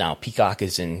 because now Peacock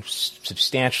is in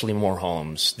substantially more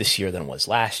homes this year than it was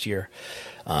last year,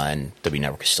 and W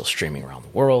Network is still streaming around the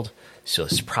world, so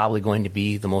it's probably going to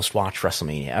be the most watched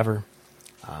WrestleMania ever.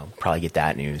 We'll probably get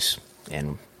that news,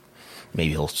 and maybe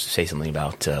he'll say something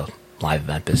about live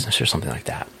event business or something like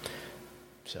that.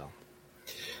 So,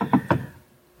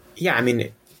 yeah, I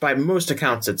mean, by most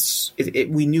accounts,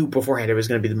 we knew beforehand it was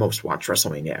going to be the most watched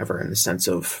WrestleMania ever, in the sense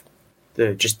of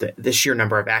the sheer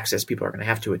number of access people are going to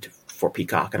have to it for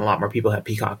Peacock, and a lot more people have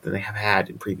Peacock than they have had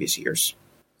in previous years.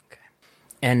 Okay.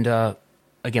 And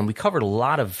again, we covered a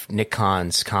lot of Nick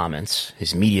Khan's comments,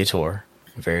 his media tour,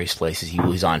 in various places. He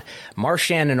was on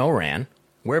Marshan and Oran,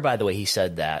 where, by the way, he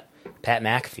said that Pat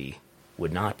McAfee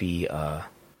would not be at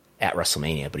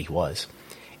WrestleMania, but he was.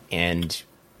 And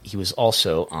he was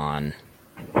also on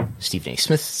Stephen A.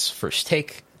 Smith's First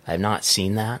Take. I have not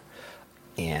seen that.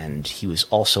 And he was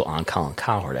also on Colin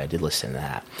Cowherd. I did listen to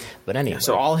that. But anyway. Yeah,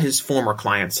 so all his former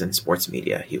clients in sports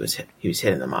media, he was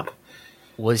hitting them up.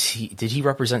 Did he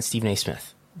represent Stephen A.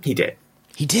 Smith? He did.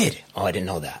 He did? Oh, I didn't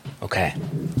know that. Okay.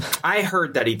 I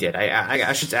heard that he did.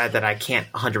 I should add that I can't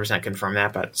 100% confirm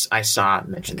that, but I saw it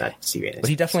mentioned that Stephen A. Smith. But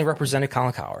he definitely represented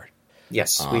Colin Cowherd.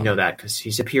 Yes, we know that because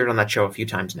he's appeared on that show a few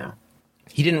times now.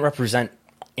 He didn't represent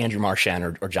Andrew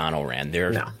Marchand or John Oran.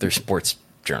 They're sports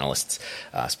journalists,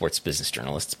 sports business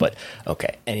journalists. But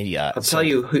okay, and I'll tell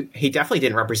you, he definitely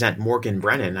didn't represent Morgan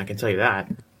Brennan. I can tell you that.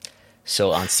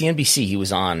 So on CNBC, he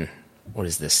was on. What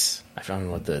is this? I don't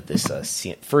know what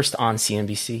first on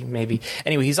CNBC maybe.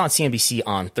 Anyway, he's on CNBC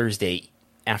on Thursday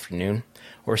afternoon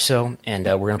or so, and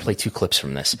we're going to play two clips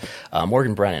from this.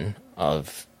 Morgan Brennan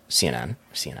of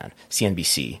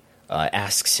CNBC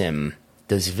asks him,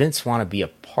 does Vince want to be a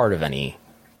part of any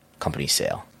company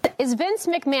sale? Is Vince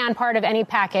McMahon part of any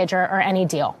package or any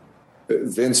deal?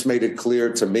 Vince made it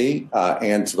clear to me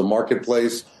and to the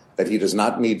marketplace that he does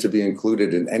not need to be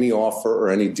included in any offer or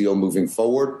any deal moving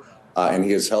forward. And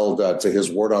he has held to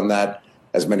his word on that,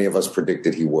 as many of us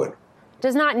predicted he would.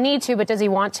 Does not need to, but does he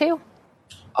want to?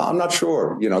 I'm not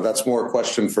sure. That's more a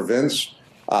question for Vince.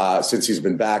 Since he's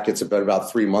been back, it's been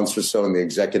about 3 months or so in the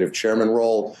executive chairman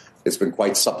role. It's been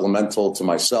quite supplemental to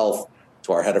myself,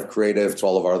 to our head of creative, to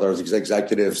all of our other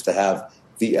executives, to have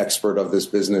the expert of this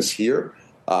business here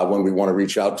when we want to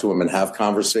reach out to him and have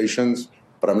conversations.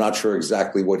 But I'm not sure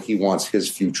exactly what he wants his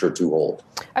future to hold.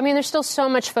 I mean, there's still so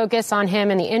much focus on him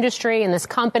in the industry, in this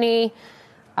company.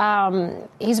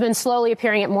 He's been slowly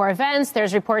appearing at more events.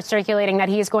 There's reports circulating that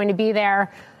he's going to be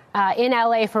there in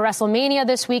LA for WrestleMania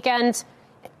this weekend.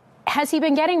 Has he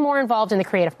been getting more involved in the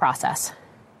creative process?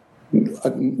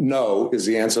 No is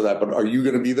the answer to that. But are you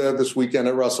going to be there this weekend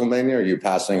at WrestleMania, or are you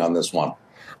passing on this one?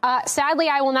 Sadly,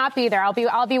 I will not be there.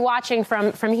 I'll be watching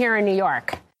from here in New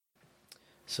York.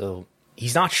 So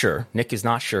he's not sure. Nick is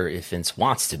not sure if Vince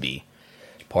wants to be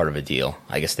part of a deal.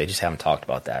 I guess they just haven't talked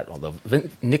about that. Although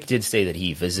Nick did say that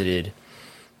he visited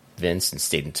Vince and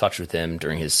stayed in touch with him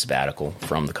during his sabbatical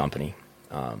from the company.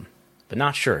 But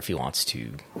not sure if he wants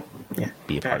to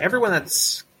be a part of it. Everyone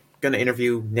that's going to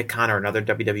interview Nick Khan or another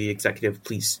WWE executive,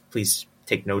 please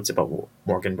take notes about what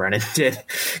Morgan Brennan did.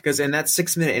 Because in that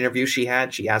 6-minute interview she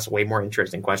asked way more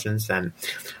interesting questions than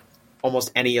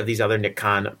almost any of these other Nick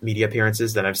Khan media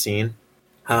appearances that I've seen.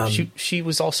 She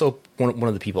was also one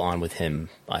of the people on with him,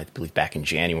 I believe, back in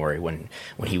January when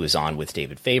he was on with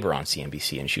David Faber on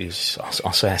CNBC, and she was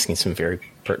also asking some very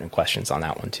pertinent questions on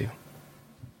that one too.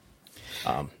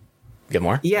 Get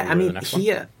more? Yeah, I mean,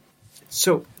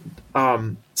 So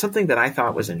something that I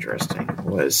thought was interesting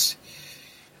was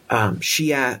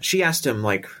she asked him,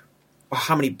 like, well,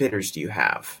 how many bidders do you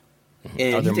have?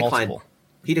 And he declined. Multiple?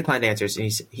 He declined answers,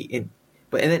 and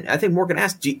But then I think Morgan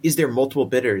asked, "Is there multiple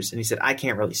bidders?" And he said, "I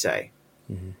can't really say."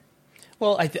 Mm-hmm.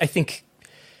 Well, I think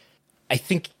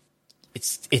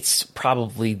it's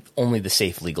probably only the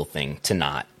safe legal thing to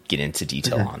not get into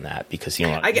detail on that, because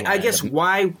I guess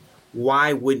why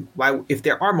if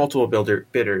there are multiple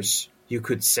bidders, you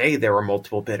could say there are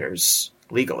multiple bidders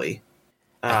legally.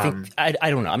 I think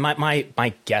I don't know.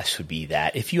 My guess would be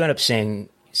that if you end up saying,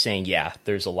 yeah,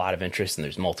 there's a lot of interest and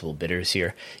there's multiple bidders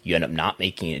here, you end up not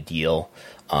making a deal,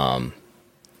 and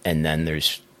then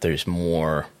there's there's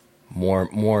more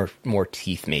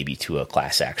teeth maybe to a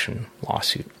class action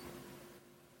lawsuit.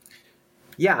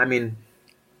 Yeah, I mean,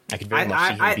 I could very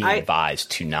much see him being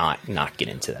advised to not get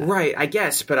into that. Right, I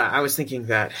guess, but I was thinking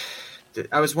that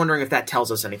I was wondering if that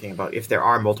tells us anything about if there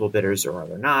are multiple bidders or are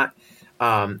there not.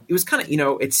 It was kind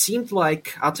of, it seemed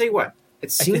like, I'll tell you what,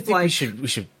 it seemed like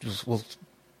we'll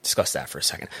discuss that for a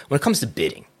second. When it comes to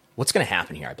bidding, what's going to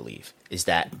happen here, I believe, is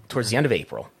that towards the end of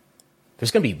April,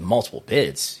 there's going to be multiple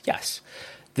bids. Yes,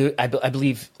 I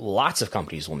believe lots of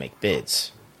companies will make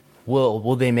bids.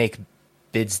 Will they make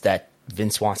bids that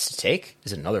Vince wants to take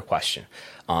is another question.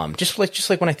 Just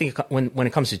like when I think when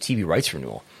it comes to TV rights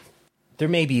renewal, there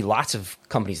may be lots of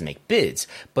companies that make bids,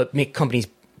 but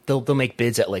they'll make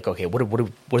bids at like, okay, what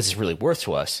is this really worth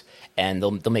to us? And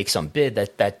they'll make some bid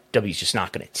that W's just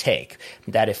not going to take.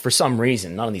 That if for some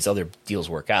reason none of these other deals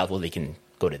work out, well, they can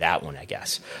go to that one, I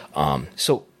guess.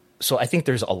 So I think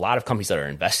there's a lot of companies that are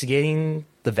investigating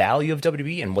the value of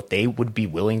WWE and what they would be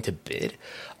willing to bid.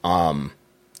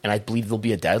 And I believe there'll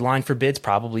be a deadline for bids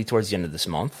probably towards the end of this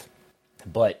month.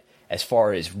 But as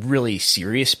far as really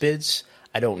serious bids,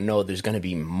 I don't know there's going to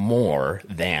be more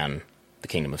than the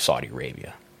Kingdom of Saudi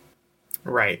Arabia.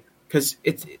 Right. Because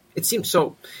it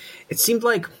seemed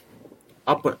like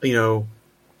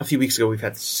a few weeks ago we've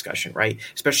had this discussion, right?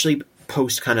 Especially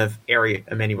post kind of Ari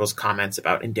Emanuel's comments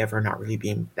about Endeavor not really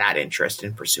being that interested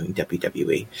in pursuing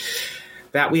WWE.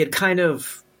 That we had kind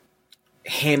of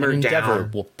hammered Endeavor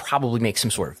down. will probably make some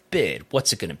sort of bid.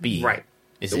 What's it going to be? Right.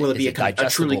 Will it be a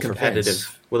truly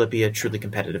competitive? Will it be a truly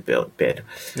competitive bid?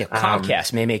 Yeah,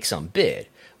 Comcast may make some bid,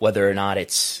 whether or not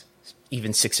it's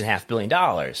even $6.5 billion.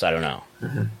 I don't know.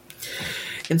 Mm-hmm.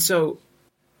 And so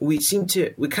we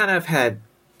kind of had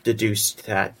deduced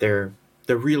that the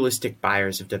realistic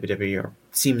buyers of WWE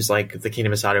seems like the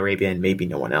Kingdom of Saudi Arabia and maybe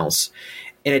no one else.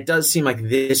 And it does seem like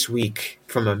this week,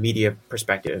 from a media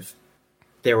perspective,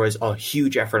 there was a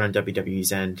huge effort on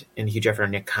WWE's end and a huge effort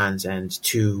on Nick Khan's end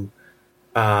to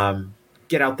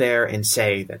get out there and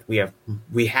say that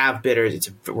we have bidders.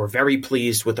 We're very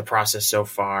pleased with the process so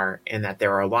far, and that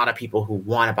there are a lot of people who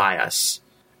want to buy us.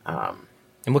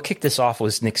 And what kicked this off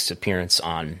was Nick's appearance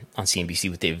on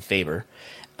CNBC with David Faber,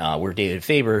 where David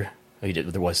Faber.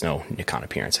 There was no Nick Khan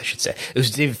appearance, I should say. It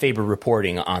was David Faber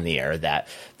reporting on the air that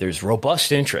there's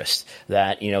robust interest.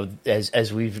 That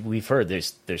as we've heard,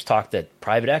 there's talk that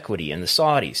private equity and the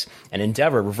Saudis and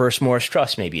Endeavor, Reverse Morris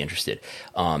Trust may be interested.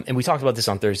 And we talked about this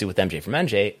on Thursday with MJ from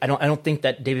NJ. I don't think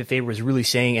that David Faber was really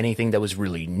saying anything that was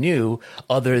really new,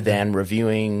 other than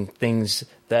reviewing things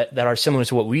that are similar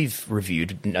to what we've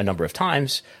reviewed a number of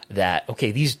times. That okay,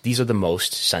 these are the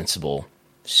most sensible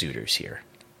suitors here.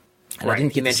 And right. I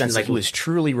didn't get the sense that he was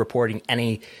truly reporting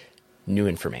any new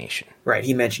information. Right.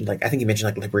 He mentioned I think he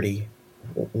mentioned Liberty,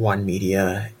 One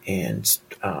Media, and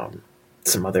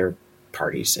some other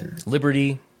parties. And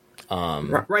Liberty.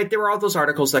 Right. There were all those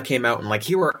articles that came out, and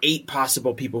here were 8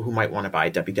 possible people who might want to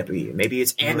buy WWE. Maybe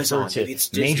it's Amazon. Maybe it's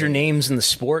Disney. Major names in the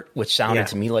sport, which sounded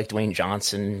to me like Dwayne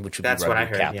Johnson, which would That's be what I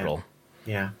heard, Capital.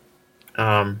 Yeah.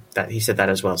 That he said that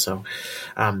as well. So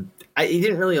he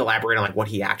didn't really elaborate on what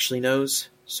he actually knows.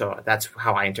 So that's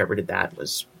how I interpreted that.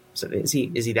 Is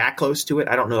he that close to it?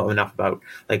 I don't know enough about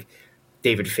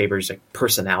David Faber's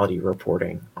personality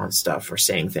reporting on stuff or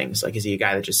saying things. Is he a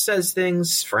guy that just says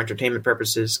things for entertainment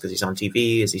purposes because he's on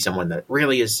TV? Is he someone that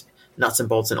really is nuts and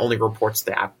bolts and only reports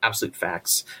the absolute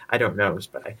facts? I don't know,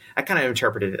 but I kind of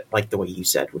interpreted it the way you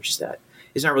said, which is that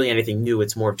it's not really anything new.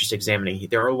 It's more of just examining.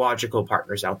 There are logical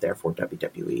partners out there for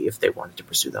WWE if they wanted to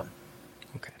pursue them.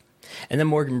 Okay. And then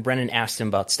Morgan Brennan asked him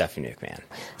about Stephanie McMahon.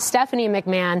 Stephanie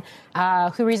McMahon,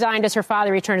 who resigned as her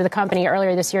father returned to the company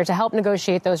earlier this year to help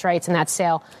negotiate those rights in that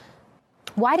sale.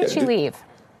 Why did she leave?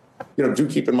 Do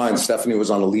keep in mind, Stephanie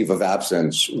was on a leave of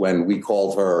absence when we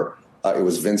called her. It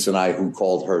was Vince and I who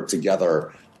called her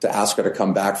together to ask her to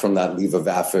come back from that leave of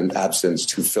absence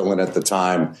to fill in at the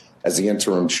time as the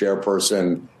interim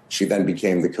chairperson. She then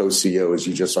became the co-CEO, as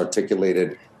you just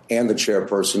articulated, and the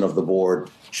chairperson of the board.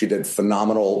 She did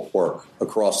phenomenal work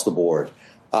across the board.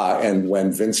 And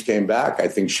when Vince came back, I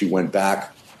think she went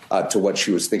back to what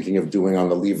she was thinking of doing on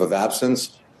the leave of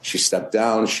absence. She stepped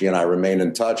down. She and I remain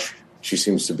in touch. She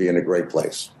seems to be in a great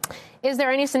place. Is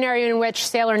there any scenario in which,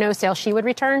 sale or no sale, she would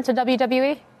return to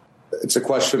WWE? It's a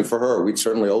question for her. We'd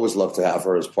certainly always love to have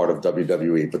her as part of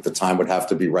WWE, but the time would have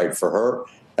to be right for her,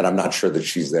 and I'm not sure that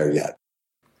she's there yet.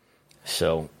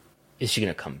 So is she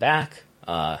going to come back?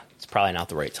 It's probably not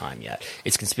the right time yet.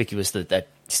 It's conspicuous that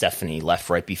Stephanie left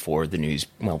right before the news,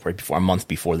 a month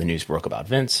before the news broke about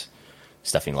Vince.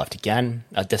 Stephanie left again.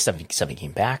 Stephanie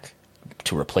came back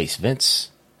to replace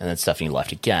Vince, and then Stephanie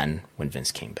left again when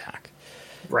Vince came back.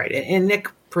 Right. And Nick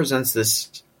presents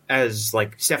this as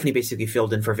like Stephanie basically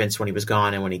filled in for Vince when he was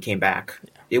gone and when he came back.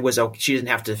 It was okay. She didn't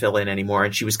have to fill in anymore.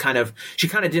 And she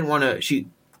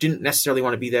didn't necessarily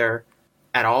want to be there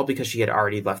at all because she had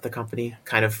already left the company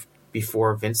kind of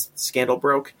before Vince's scandal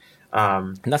broke.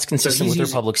 And that's consistent with her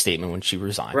public statement when she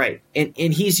resigned. Right. And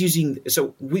he's using,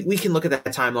 so we can look at that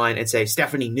timeline and say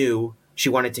Stephanie knew she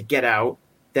wanted to get out,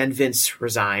 then Vince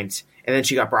resigned, and then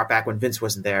she got brought back when Vince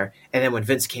wasn't there. And then when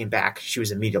Vince came back, she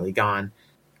was immediately gone.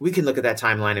 We can look at that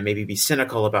timeline and maybe be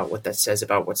cynical about what that says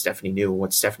about what Stephanie knew and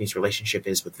what Stephanie's relationship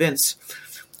is with Vince.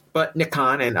 But Nick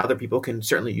Khan and other people can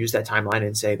certainly use that timeline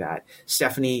and say that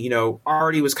Stephanie,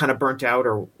 already was kind of burnt out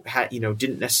or had,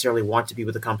 didn't necessarily want to be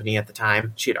with the company at the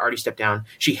time. She had already stepped down.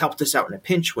 She helped us out in a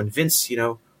pinch when Vince,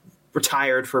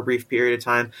 retired for a brief period of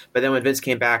time. But then when Vince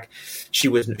came back, she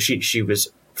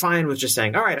was fine with just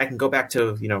saying, all right, I can go back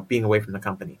to, being away from the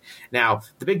company. Now,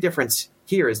 the big difference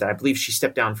here is that I believe she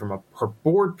stepped down from her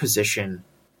board position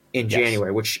in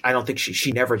January, which I don't think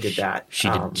she never did that. She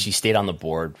did. She stayed on the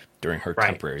board during her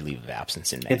temporary leave of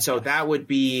absence in May. And so that would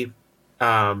be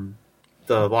the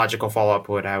logical follow-up.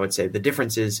 What I would say the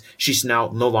difference is she's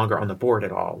now no longer on the board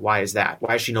at all. Why is that?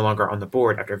 Why is she no longer on the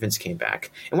board after Vince came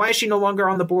back? And why is she no longer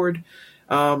on the board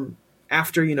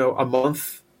after a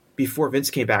month before Vince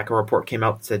came back? A report came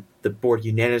out that said the board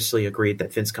unanimously agreed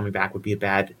that Vince coming back would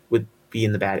be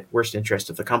in the worst interest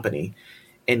of the company,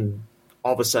 and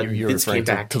all of a sudden Vince came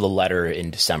back to the letter in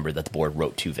December that the board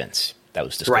wrote to Vince. That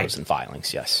was disclosed in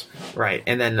filings, yes. Right.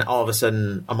 And then all of a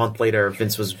sudden, a month later,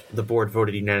 the board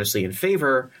voted unanimously in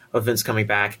favor of Vince coming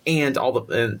back, and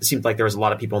it seemed like there was a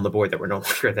lot of people on the board that were no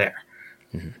longer there.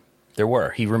 Mm-hmm. There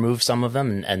were. He removed some of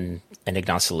them, and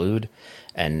Ignat Salud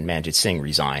and Manjit Singh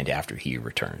resigned after he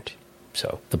returned.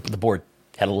 So the board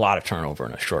had a lot of turnover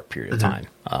in a short period of time.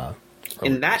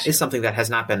 And that is something that has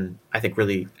not been, I think,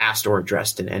 really asked or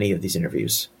addressed in any of these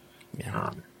interviews.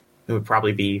 Yeah. It would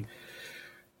probably be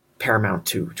paramount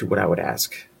to what I would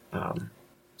ask,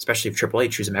 especially if Triple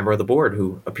H, who's a member of the board,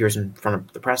 who appears in front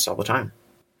of the press all the time.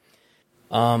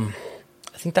 I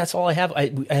think that's all I have.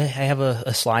 I have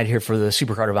a slide here for the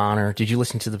Supercard of Honor. Did you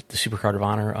listen to the Supercard of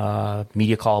Honor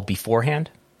media call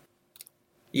beforehand?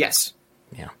 Yes.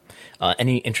 Yeah.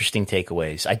 Any interesting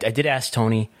takeaways? I did ask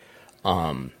Tony,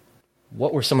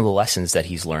 what were some of the lessons that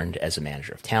he's learned as a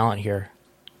manager of talent here?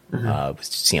 With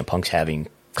CM Punk's having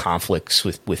conflicts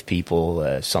with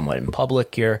people somewhat in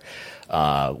public here.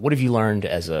 What have you learned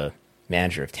as a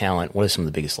manager of talent? What are some of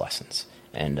the biggest lessons?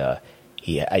 And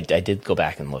I did go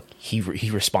back and look. He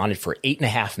responded for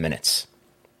 8.5 minutes,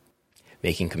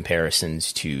 making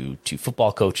comparisons to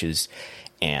football coaches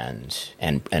and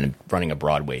running a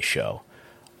Broadway show.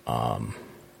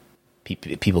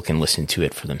 People can listen to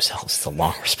it for themselves. It's a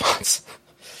long response.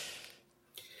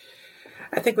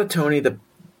 I think with Tony, the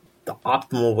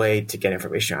optimal way to get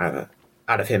information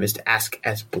out of him is to ask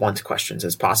as blunt questions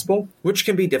as possible, which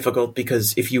can be difficult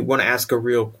because if you want to ask a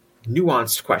real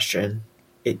nuanced question,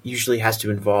 it usually has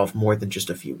to involve more than just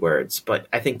a few words. But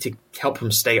I think to help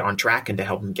him stay on track and to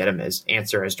help him get him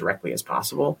answer as directly as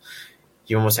possible,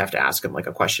 you almost have to ask him like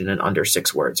a question in under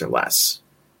 6 words or less.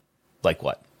 Like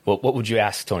what? What would you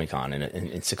ask Tony Khan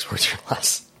in 6 words or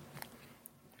less?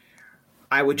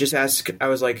 I would just ask, I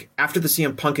was like, after the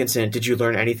CM Punk incident, did you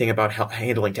learn anything about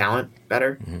handling talent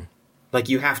better? Mm-hmm. Like,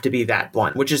 you have to be that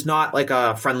blunt, which is not like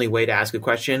a friendly way to ask a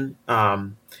question.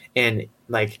 And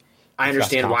like, I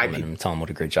understand why people tell him what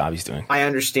a great job he's doing. I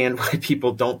understand why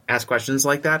people don't ask questions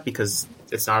like that because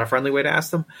it's not a friendly way to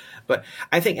ask them. But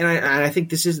I think, and I think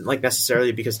this isn't like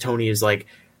necessarily because Tony is like,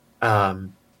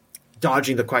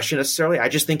 dodging the question necessarily. I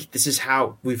just think this is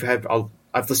how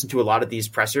I've listened to a lot of these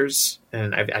pressers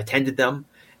and I've attended them,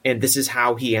 and this is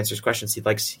how he answers questions.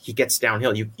 He gets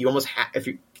downhill. You almost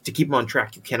to keep him on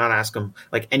track, you cannot ask him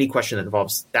like any question that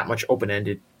involves that much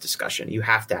open-ended discussion. You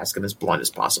have to ask him as blunt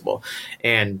as possible.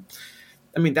 And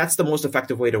I mean, that's the most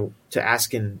effective way to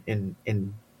ask in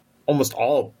almost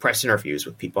all press interviews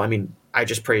with people. I mean, I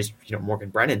just praised, Morgan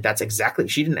Brennan. That's exactly,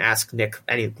 she didn't ask Nick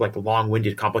any like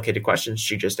long-winded, complicated questions.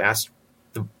 She just asked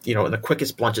in the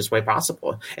quickest, bluntest way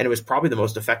possible. And it was probably the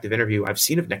most effective interview I've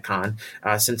seen of Nick Khan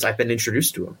since I've been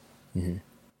introduced to him. Mm-hmm.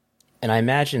 And I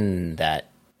imagine that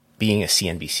being a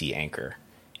CNBC anchor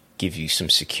gives you some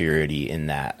security in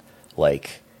that,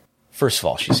 like, first of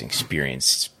all, she's an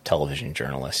experienced television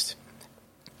journalist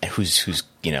who's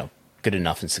good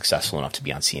enough and successful enough to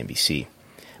be on CNBC,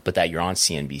 but that you're on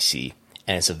CNBC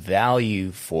and it's a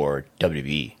value for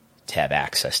WWE to have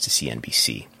access to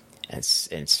CNBC. And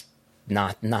it's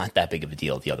not that big of a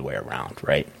deal the other way around,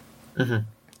 right? Mm-hmm.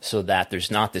 so that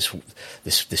there's not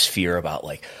this fear about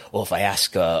like, well, if I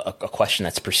ask a question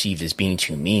that's perceived as being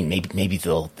too mean, maybe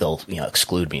they'll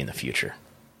exclude me in the future.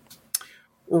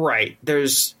 Right.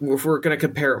 If we're going to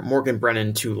compare Morgan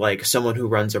Brennan to like someone who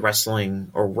runs a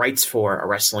wrestling or writes for a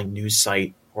wrestling news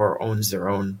site or owns their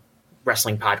own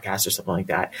wrestling podcast or something like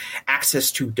that,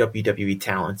 access to WWE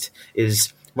talent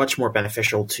is much more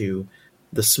beneficial to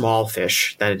the small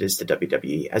fish than it is to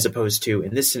WWE, as opposed to,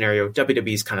 in this scenario,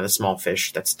 WWE is kind of the small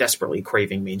fish that's desperately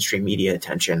craving mainstream media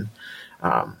attention.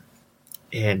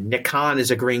 And Nick Khan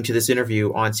is agreeing to this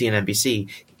interview on CNBC.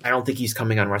 I don't think he's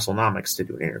coming on Wrestlenomics to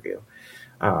do an interview.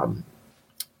 And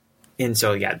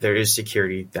so, yeah, there is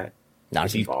security that not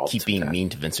is if you involved. Keep being mean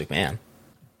to Vince McMahon.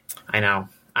 I know.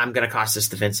 I'm going to cost us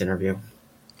the Vince interview.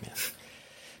 Yeah.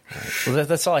 All right. Well,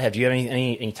 that's all I have. Do you have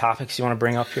any topics you want to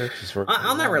bring up here?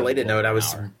 On that related note, I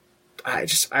was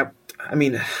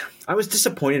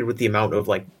disappointed with the amount of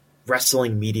like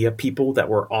wrestling media people that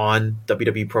were on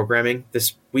WWE programming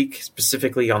this week,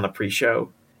 specifically on the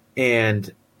pre-show.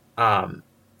 And,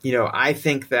 I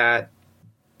think that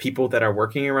people that are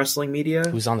working in wrestling media.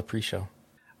 Who's on the pre-show?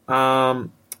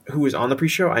 Who was on the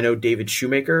pre-show? I know David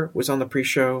Shoemaker was on the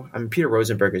pre-show. I mean, Peter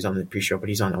Rosenberg is on the pre-show, but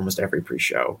he's on almost every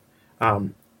pre-show.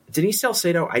 Denise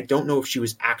Salcedo, I don't know if she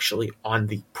was actually on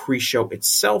the pre-show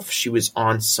itself. She was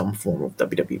on some form of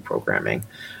WWE programming.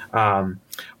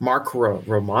 Mark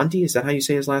Raimondi, is that how you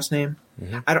say his last name?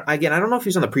 Mm-hmm. I don't know if he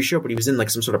was on the pre-show, but he was in like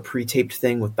some sort of pre-taped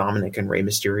thing with Dominic and Rey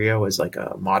Mysterio as like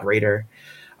a moderator.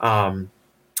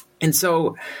 And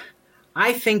so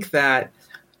I think that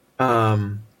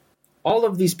all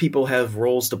of these people have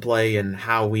roles to play in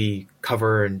how we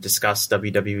cover and discuss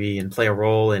WWE and play a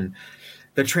role in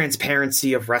the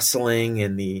transparency of wrestling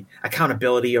and the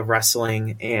accountability of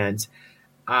wrestling. And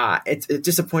it's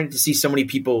disappointing to see so many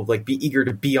people like be eager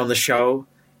to be on the show.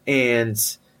 And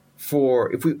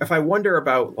if I wonder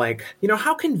about like,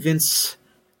 how can Vince,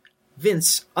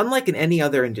 unlike in any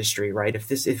other industry, right?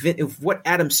 If what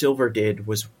Adam Silver did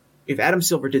was, if Adam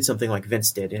Silver did something like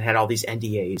Vince did and had all these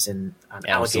NDAs and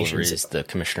allegations. Silver is the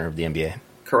commissioner of the NBA.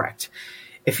 Correct.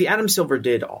 If Adam Silver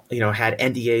did, had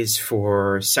NDAs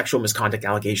for sexual misconduct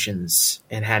allegations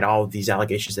and had all of these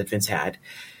allegations that Vince had,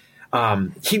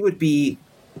 he would be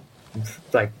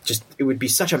it would be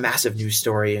such a massive news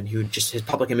story, and his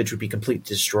public image would be completely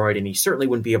destroyed, and he certainly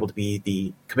wouldn't be able to be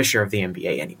the commissioner of the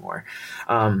NBA anymore.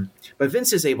 But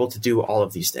Vince is able to do all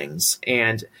of these things.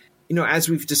 And, as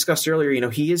we've discussed earlier,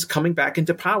 he is coming back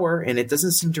into power, and it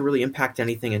doesn't seem to really impact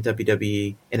anything in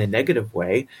WWE in a negative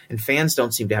way. And fans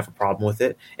don't seem to have a problem with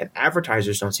it, and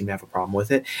advertisers don't seem to have a problem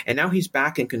with it. And now he's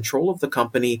back in control of the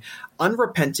company,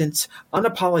 unrepentant,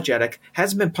 unapologetic,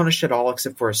 hasn't been punished at all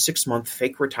except for a 6-month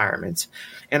fake retirement.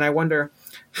 And I wonder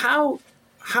how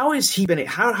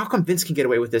come Vince can get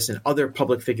away with this and other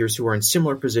public figures who are in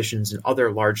similar positions in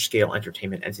other large-scale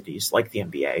entertainment entities like the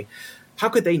NBA? How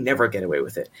could they never get away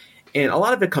with it? And a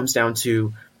lot of it comes down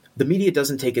to the media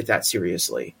doesn't take it that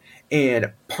seriously.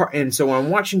 And so when I'm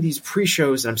watching these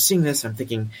pre-shows and I'm seeing this, I'm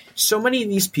thinking so many of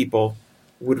these people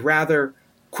would rather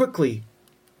quickly,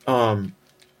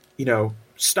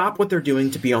 stop what they're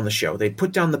doing to be on the show. They'd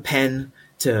put down the pen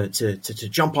to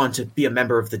jump on to be a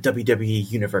member of the WWE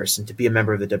universe and to be a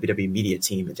member of the WWE media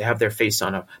team and to have their face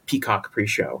on a Peacock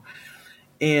pre-show.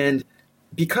 And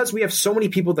because we have so many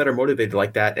people that are motivated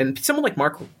like that, and someone like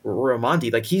Mark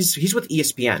Raimondi, like he's with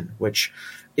ESPN, which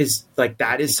is like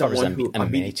that is someone who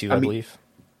MMA too, I believe.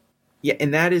 Yeah,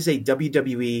 and that is a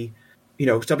WWE.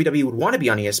 WWE would want to be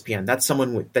on ESPN. That's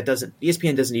someone that doesn't.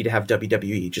 ESPN doesn't need to have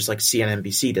WWE, just like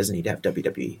CNBC doesn't need to have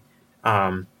WWE.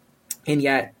 And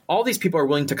yet, all these people are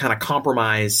willing to kind of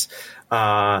compromise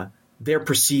their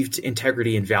perceived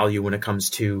integrity and value when it comes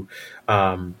to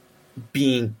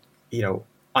being,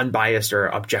 unbiased or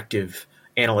objective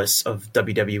analysts of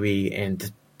WWE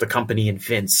and the company and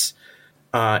Vince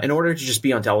in order to just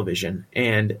be on television.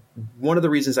 And one of the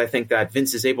reasons I think that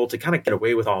Vince is able to kind of get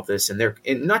away with all of this, and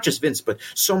not just Vince, but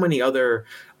so many other,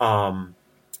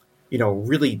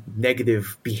 really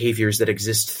negative behaviors that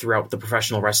exist throughout the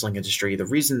professional wrestling industry. The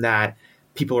reason that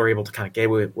people are able to kind of get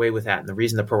away with that, and the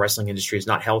reason the pro wrestling industry is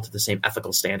not held to the same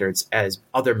ethical standards as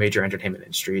other major entertainment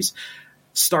industries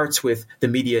starts with the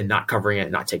media not covering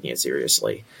it, not taking it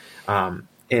seriously.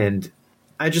 And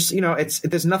I just,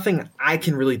 there's nothing I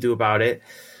can really do about it.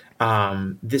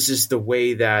 This is the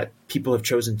way that people have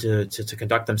chosen to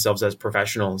conduct themselves as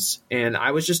professionals. And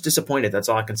I was just disappointed. That's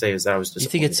all I can say is that I was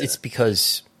disappointed. You think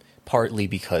it's partly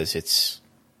because it's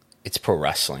pro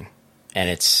wrestling and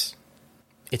it's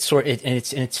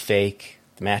fake.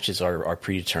 The matches are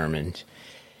predetermined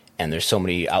and there's so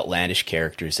many outlandish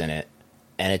characters in it.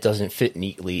 and it doesn't fit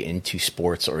neatly into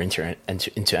sports or into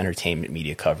entertainment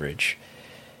media coverage.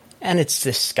 And it's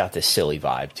just got this silly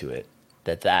vibe to it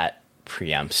that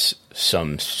preempts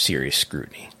some serious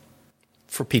scrutiny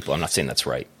for people. I'm not saying that's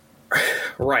right.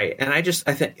 Right. And I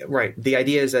think, right. The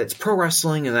idea is that it's pro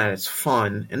wrestling and that it's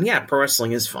fun. And yeah, pro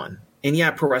wrestling is fun. And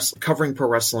yeah, covering pro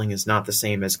wrestling is not the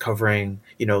same as covering,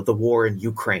 the war in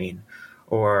Ukraine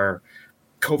or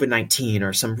COVID-19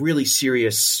 or some really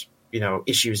serious,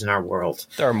 issues in our world.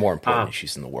 There are more important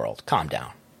issues in the world. Calm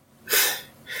down.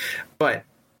 But,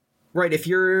 right, if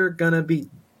you're going to be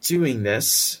doing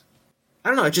this,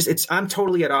 I don't know, I'm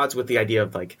totally at odds with the idea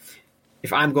of, like,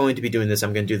 if I'm going to be doing this,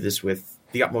 I'm going to do this with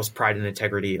the utmost pride and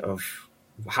integrity of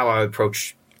how I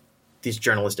approach these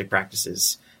journalistic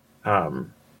practices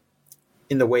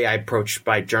in the way I approach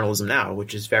by journalism now,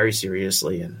 which is very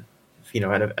seriously and,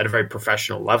 at a very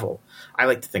professional level. I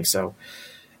like to think so.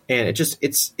 And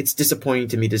it's disappointing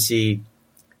to me to see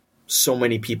so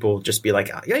many people just be like,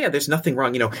 yeah, there's nothing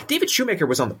wrong. David Shoemaker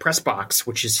was on the Press Box,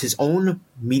 which is his own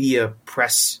media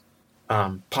press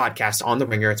podcast on The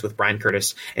Ringer. It's with Brian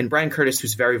Curtis. And Brian Curtis,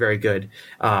 who's very, very good,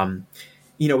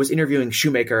 was interviewing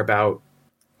Shoemaker about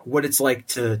what it's like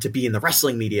to be in the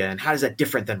wrestling media and how is that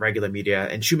different than regular media.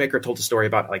 And Shoemaker told a story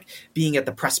about like being at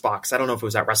the press box. I don't know if it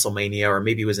was at Wrestlemania or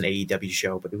maybe it was an AEW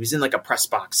show, but it was in like a press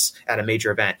box at a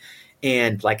major event.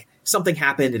 And like something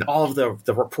happened and all of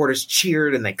the reporters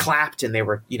cheered and they clapped and they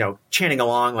were, chanting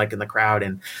along like in the crowd.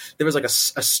 And there was like a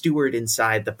steward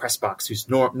inside the press box who's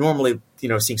normally,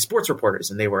 seeing sports reporters.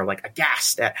 And they were like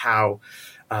aghast at how,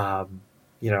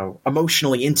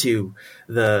 emotionally into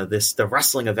the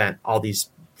wrestling event all these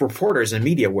reporters and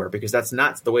media were, because that's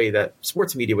not the way that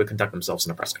sports media would conduct themselves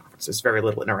in a press conference. There's very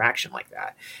little interaction like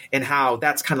that, and how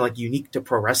that's kind of like unique to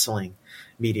pro wrestling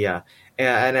media,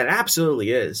 and it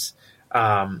absolutely is.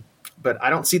 But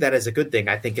I don't see that as a good thing.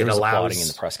 I think it allows applauding in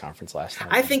the press conference last time.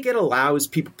 I think it allows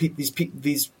people.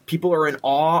 These people are in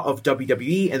awe of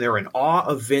WWE, and they're in awe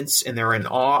of Vince, and they're in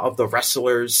awe of the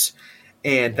wrestlers,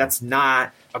 and that's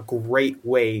not a great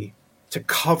way to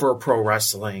cover pro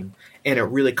wrestling. And it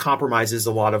really compromises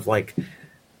a lot of like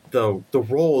the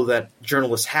role that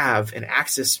journalists have and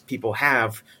access people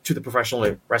have to the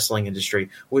professional wrestling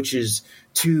industry, which is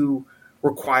to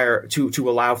require to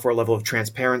allow for a level of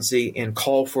transparency and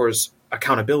call for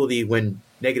accountability when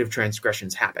negative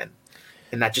transgressions happen.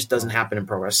 And that just doesn't happen in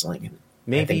pro wrestling. And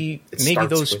maybe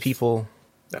those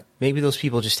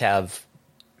people just have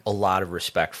a lot of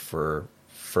respect for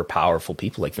powerful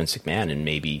people like Vince McMahon, and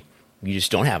maybe you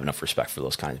just don't have enough respect for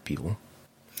those kinds of people.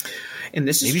 And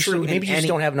this is true. Maybe you just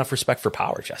don't have enough respect for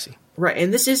power, Jesse. Right.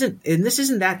 And this isn't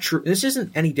that true. This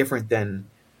isn't any different than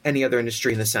any other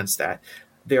industry in the sense that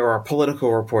there are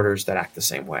political reporters that act the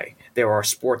same way. There are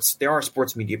sports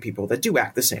media people that do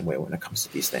act the same way when it comes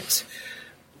to these things.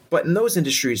 But in those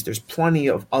industries, there's plenty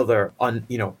of other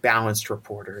balanced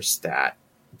reporters that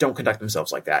don't conduct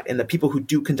themselves like that. And the people who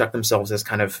do conduct themselves as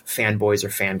kind of fanboys or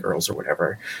fangirls or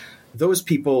whatever, those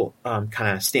people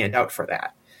kind of stand out for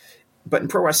that. But in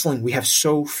pro wrestling, we have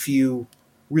so few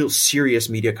real serious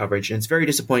media coverage. And it's very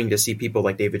disappointing to see people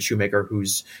like David Shoemaker,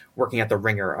 who's working at The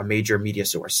Ringer, a major media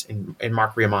source, and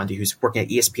Mark Riamondi, who's working at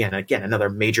ESPN, again, another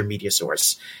major media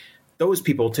source. Those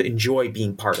people to enjoy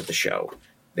being part of the show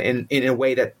in a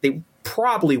way that they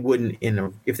probably wouldn't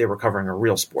if they were covering a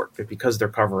real sport. But because they're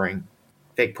covering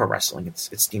fake pro wrestling,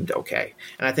 it's deemed okay.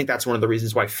 And I think that's one of the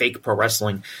reasons why fake pro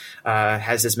wrestling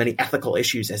has as many ethical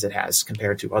issues as it has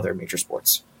compared to other major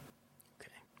sports.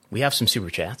 We have some super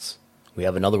chats. We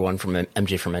have another one from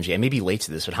MJ from NJ. I may be late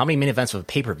to this, but how many main events of a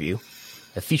pay-per-view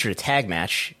have featured a tag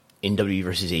match in WWE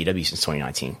versus AEW since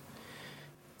 2019?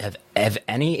 Have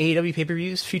any AEW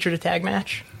pay-per-views featured a tag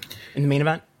match in the main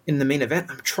event? In the main event?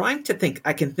 I'm trying to think.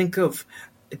 I can think of...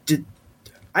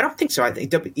 I don't think so. I think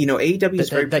AEW is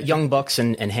very... That Young Bucks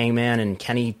and Hangman and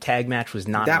Kenny tag match was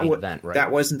not the main event, right?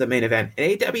 That wasn't the main event.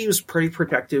 And AEW was pretty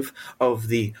protective of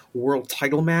the world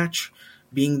title match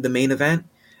being the main event.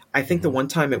 I think the one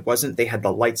time it wasn't, they had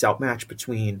the lights out match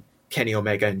between Kenny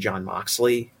Omega and Jon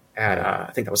Moxley at,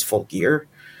 I think that was Full Gear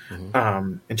in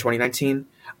 2019.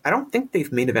 I don't think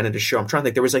they've main evented a show. I'm trying to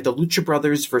think. There was like the Lucha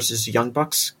Brothers versus Young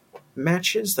Bucks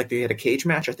matches. Like they had a cage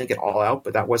match, I think, at All Out,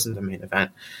 but that wasn't the main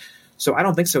event. So I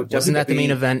don't think so. Wasn't that the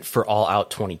main event for All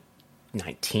Out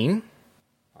 2019?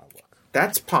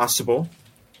 That's possible.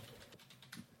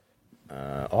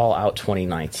 All Out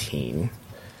 2019.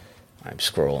 I'm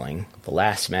scrolling. The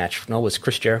last match, was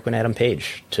Chris Jericho and Adam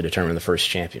Page to determine the first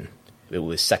champion. It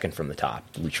was second from the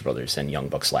top, the Lucha Brothers and Young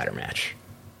Bucks ladder match.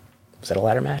 Was that a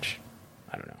ladder match?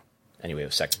 I don't know. Anyway, it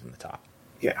was second from the top.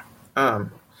 Yeah.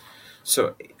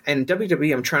 So, and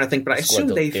WWE, I'm trying to think, but I assume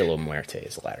De La Muerte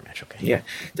is the ladder match. Okay. Yeah.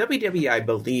 WWE, I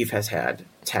believe, has had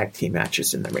tag team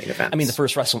matches in their main events. I mean, the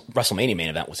first WrestleMania main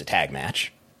event was a tag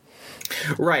match.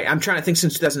 Right. I'm trying to think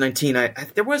since 2019.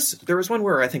 There was one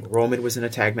where I think Roman was in a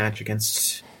tag match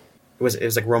against. It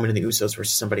was like Roman and the Usos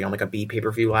versus somebody on like a B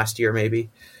pay-per-view last year, maybe.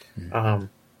 Mm-hmm.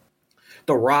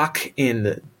 The Rock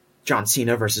in John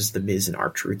Cena versus The Miz and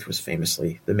R-Truth was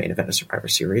famously the main event of Survivor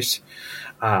Series.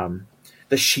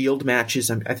 The Shield matches,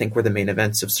 I think, were the main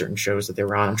events of certain shows that they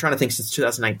were on. I'm trying to think since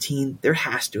 2019, there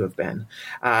has to have been.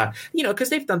 Because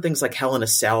they've done things like Hell in a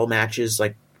Cell matches,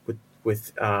 like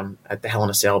with at the Hell in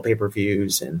a Cell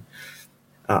pay-per-views. And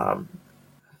I'm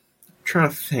trying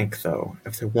to think, though,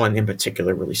 if the one in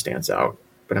particular really stands out.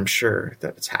 But I'm sure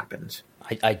that it's happened.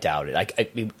 I doubt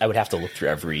it. I would have to look through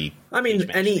every. I mean,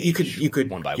 you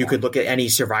could look at any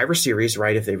Survivor Series,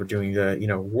 right? If they were doing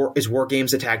the is War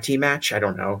Games a tag team match? I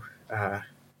don't know.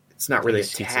 It's not really a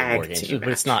tag team, but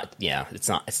it's not. Yeah, it's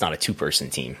not a 2-person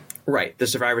team. Right. The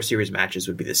Survivor Series matches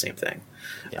would be the same thing.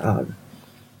 Yeah.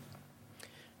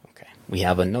 Okay. We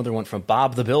have another one from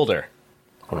Bob the Builder,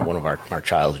 one of our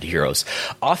childhood heroes.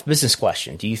 Off business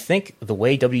question: do you think the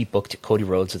way WWE booked Cody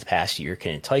Rhodes the past year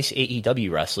can entice AEW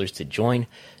wrestlers to join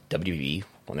WWE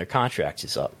when their contract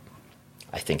is up?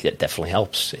 I think that definitely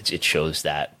helps. It shows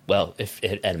that, well, if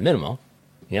at a minimum,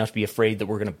 you don't have to be afraid that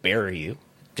we're going to bury you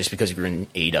just because you're in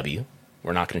AEW.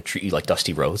 We're not going to treat you like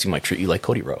Dusty Rhodes. We might treat you like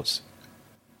Cody Rhodes.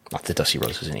 Not that Dusty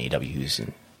Rhodes was in AEW, who's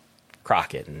in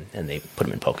Crockett, and they put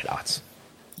him in polka dots.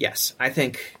 Yes, I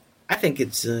think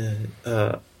it's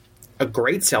a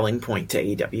great selling point to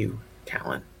AEW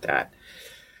talent that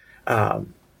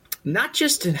not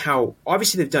just in how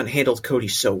obviously they've handled Cody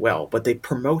so well, but they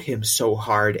promote him so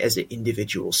hard as an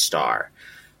individual star,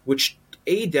 which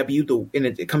AEW and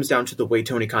it comes down to the way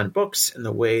Tony Khan books and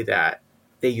the way that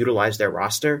they utilize their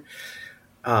roster.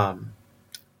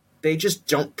 They just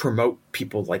don't promote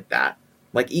people like that.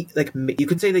 Like you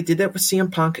could say they did that with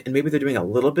CM Punk, and maybe they're doing a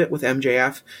little bit with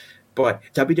MJF. But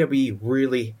WWE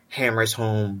really hammers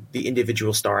home the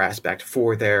individual star aspect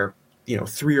for their,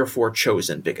 3 or 4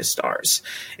 chosen biggest stars.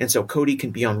 And so Cody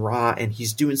can be on Raw and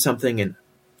he's doing something in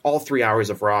all 3 hours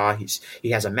of Raw.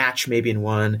 He has a match maybe in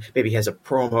one, maybe he has a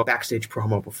backstage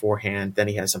promo beforehand, then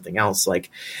he has something else. Like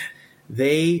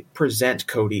they present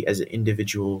Cody as an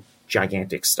individual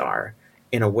gigantic star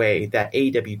in a way that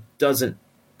AEW doesn't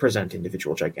present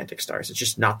individual gigantic stars. It's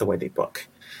just not the way they book.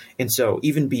 And so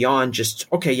even beyond just,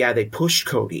 okay, yeah, they push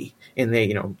Cody and they're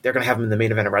going to have him in the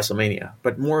main event of WrestleMania,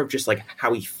 but more of just like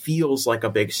how he feels like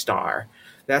a big star.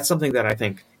 That's something that I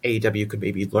think AEW could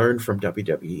maybe learn from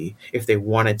WWE if they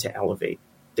wanted to elevate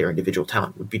their individual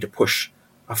talent, would be to push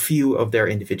a few of their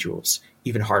individuals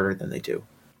even harder than they do.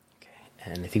 Okay.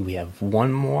 And I think we have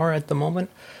one more at the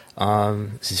moment.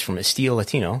 This is from Estilo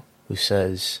Latino, who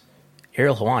says,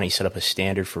 Ariel Helwani set up a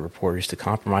standard for reporters to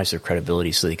compromise their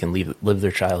credibility so they can live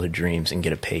their childhood dreams and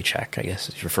get a paycheck. I guess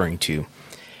he's referring to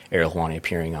Ariel Helwani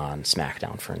appearing on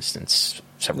SmackDown, for instance.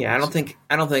 Yeah, I don't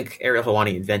think Ariel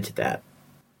Helwani invented that.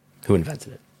 Who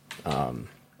invented it? I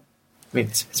mean,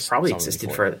 it's probably existed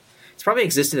it's probably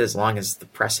existed as long as the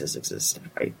press has existed,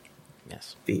 right?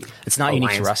 Yes. It's not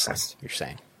unique to wrestling, press. You're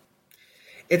saying.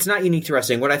 It's not unique to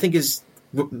wrestling. What I think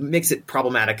what makes it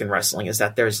problematic in wrestling is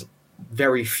that there's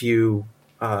very few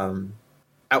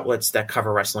outlets that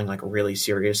cover wrestling like really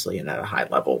seriously and at a high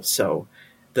level. So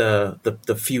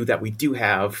the few that we do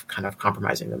have kind of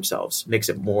compromising themselves makes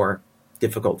it more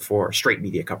difficult for straight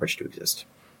media coverage to exist.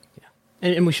 Yeah.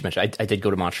 And we should mention, I did go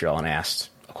to Montreal and asked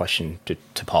a question to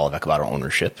Paul Levesque about our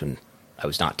ownership, and I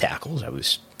was not tackled. I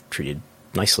was treated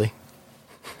nicely.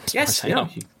 Yes, yeah.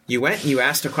 You went and you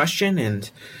asked a question, and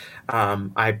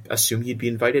I assume you'd be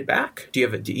invited back. Do you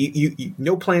have you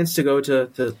no plans to go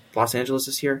to Los Angeles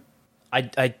this year?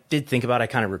 I did think about it. I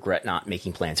kind of regret not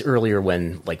making plans earlier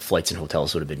when like flights and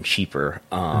hotels would have been cheaper.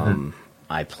 I am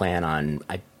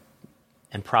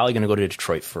probably going to go to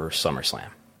Detroit for SummerSlam.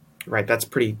 Right.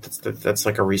 That's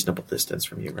like a reasonable distance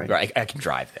from you, right? Right. I can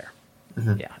drive there.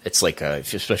 Mm-hmm. Yeah. It's like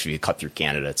especially if you cut through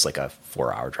Canada, it's like a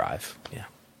 4-hour drive. Yeah.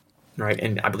 Right.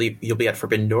 And I believe you'll be at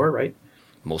Forbidden Door, right?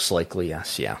 Most likely,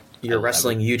 yes. Yeah. You're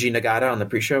wrestling Yuji Nagata on the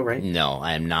pre-show, right? No,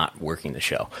 I am not working the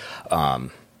show.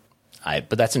 But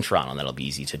that's in Toronto, and that'll be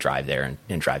easy to drive there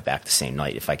and drive back the same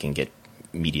night if I can get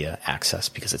media access,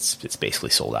 because it's basically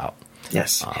sold out.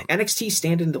 Yes. NXT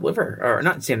Stand and Deliver, or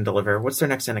not Stand and Deliver. What's their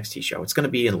next NXT show? It's going to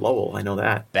be in Lowell. I know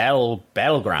that.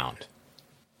 Battleground.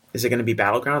 Is it going to be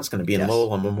Battleground? It's going to be in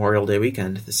Lowell on Memorial Day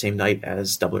weekend, the same night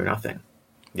as Double or Nothing.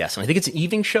 Yes, and I think it's an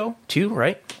evening show too,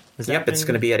 right? Yep, it's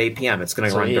going to be at 8 p.m. It's going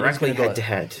to run directly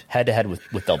head-to-head. Head-to-head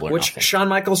with Double or Which Nothing. Shawn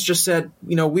Michaels just said,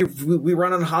 we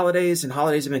run on holidays, and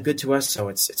holidays have been good to us, so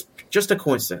it's just a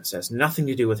coincidence. It has nothing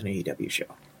to do with an AEW show.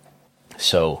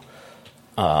 So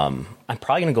I'm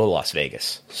probably going to go to Las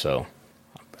Vegas. So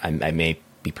I may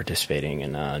be participating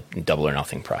in Double or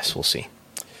Nothing press. We'll see.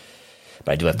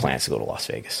 But I do have plans to go to Las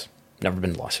Vegas. Never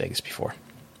been to Las Vegas before.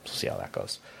 We'll see how that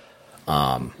goes.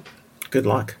 Good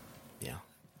luck. Yeah.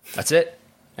 That's it.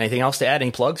 Anything else to add?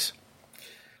 Any plugs?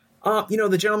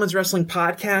 The Gentleman's Wrestling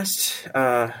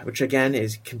Podcast, which again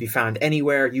can be found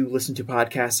anywhere you listen to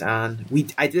podcasts on.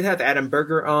 I did have Adam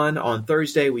Berger on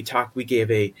Thursday. We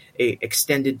gave a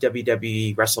extended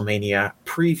WWE WrestleMania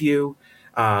preview.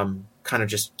 Kind of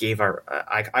just gave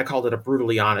I called it a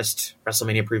brutally honest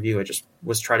WrestleMania preview. I just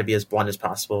was trying to be as blunt as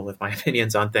possible with my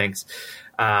opinions on things.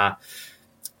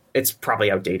 It's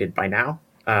probably outdated by now.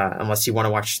 Unless you want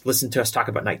to listen to us talk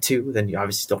about night 2, then you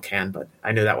obviously still can. But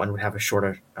I know that one would have a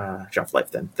shorter shelf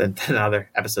life than other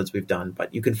episodes we've done.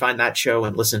 But you can find that show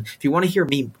and listen. If you want to hear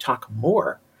me talk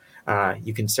more,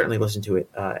 you can certainly listen to it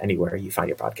anywhere you find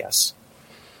your podcasts.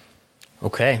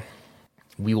 Okay.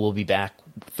 We will be back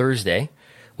Thursday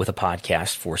with a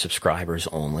podcast for subscribers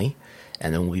only.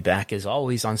 And then we'll be back, as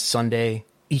always, on Sunday,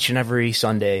 each and every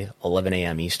Sunday, 11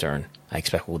 a.m. Eastern. I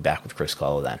expect we'll be back with Chris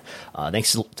Clow then.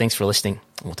 Thanks for listening,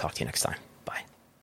 and we'll talk to you next time.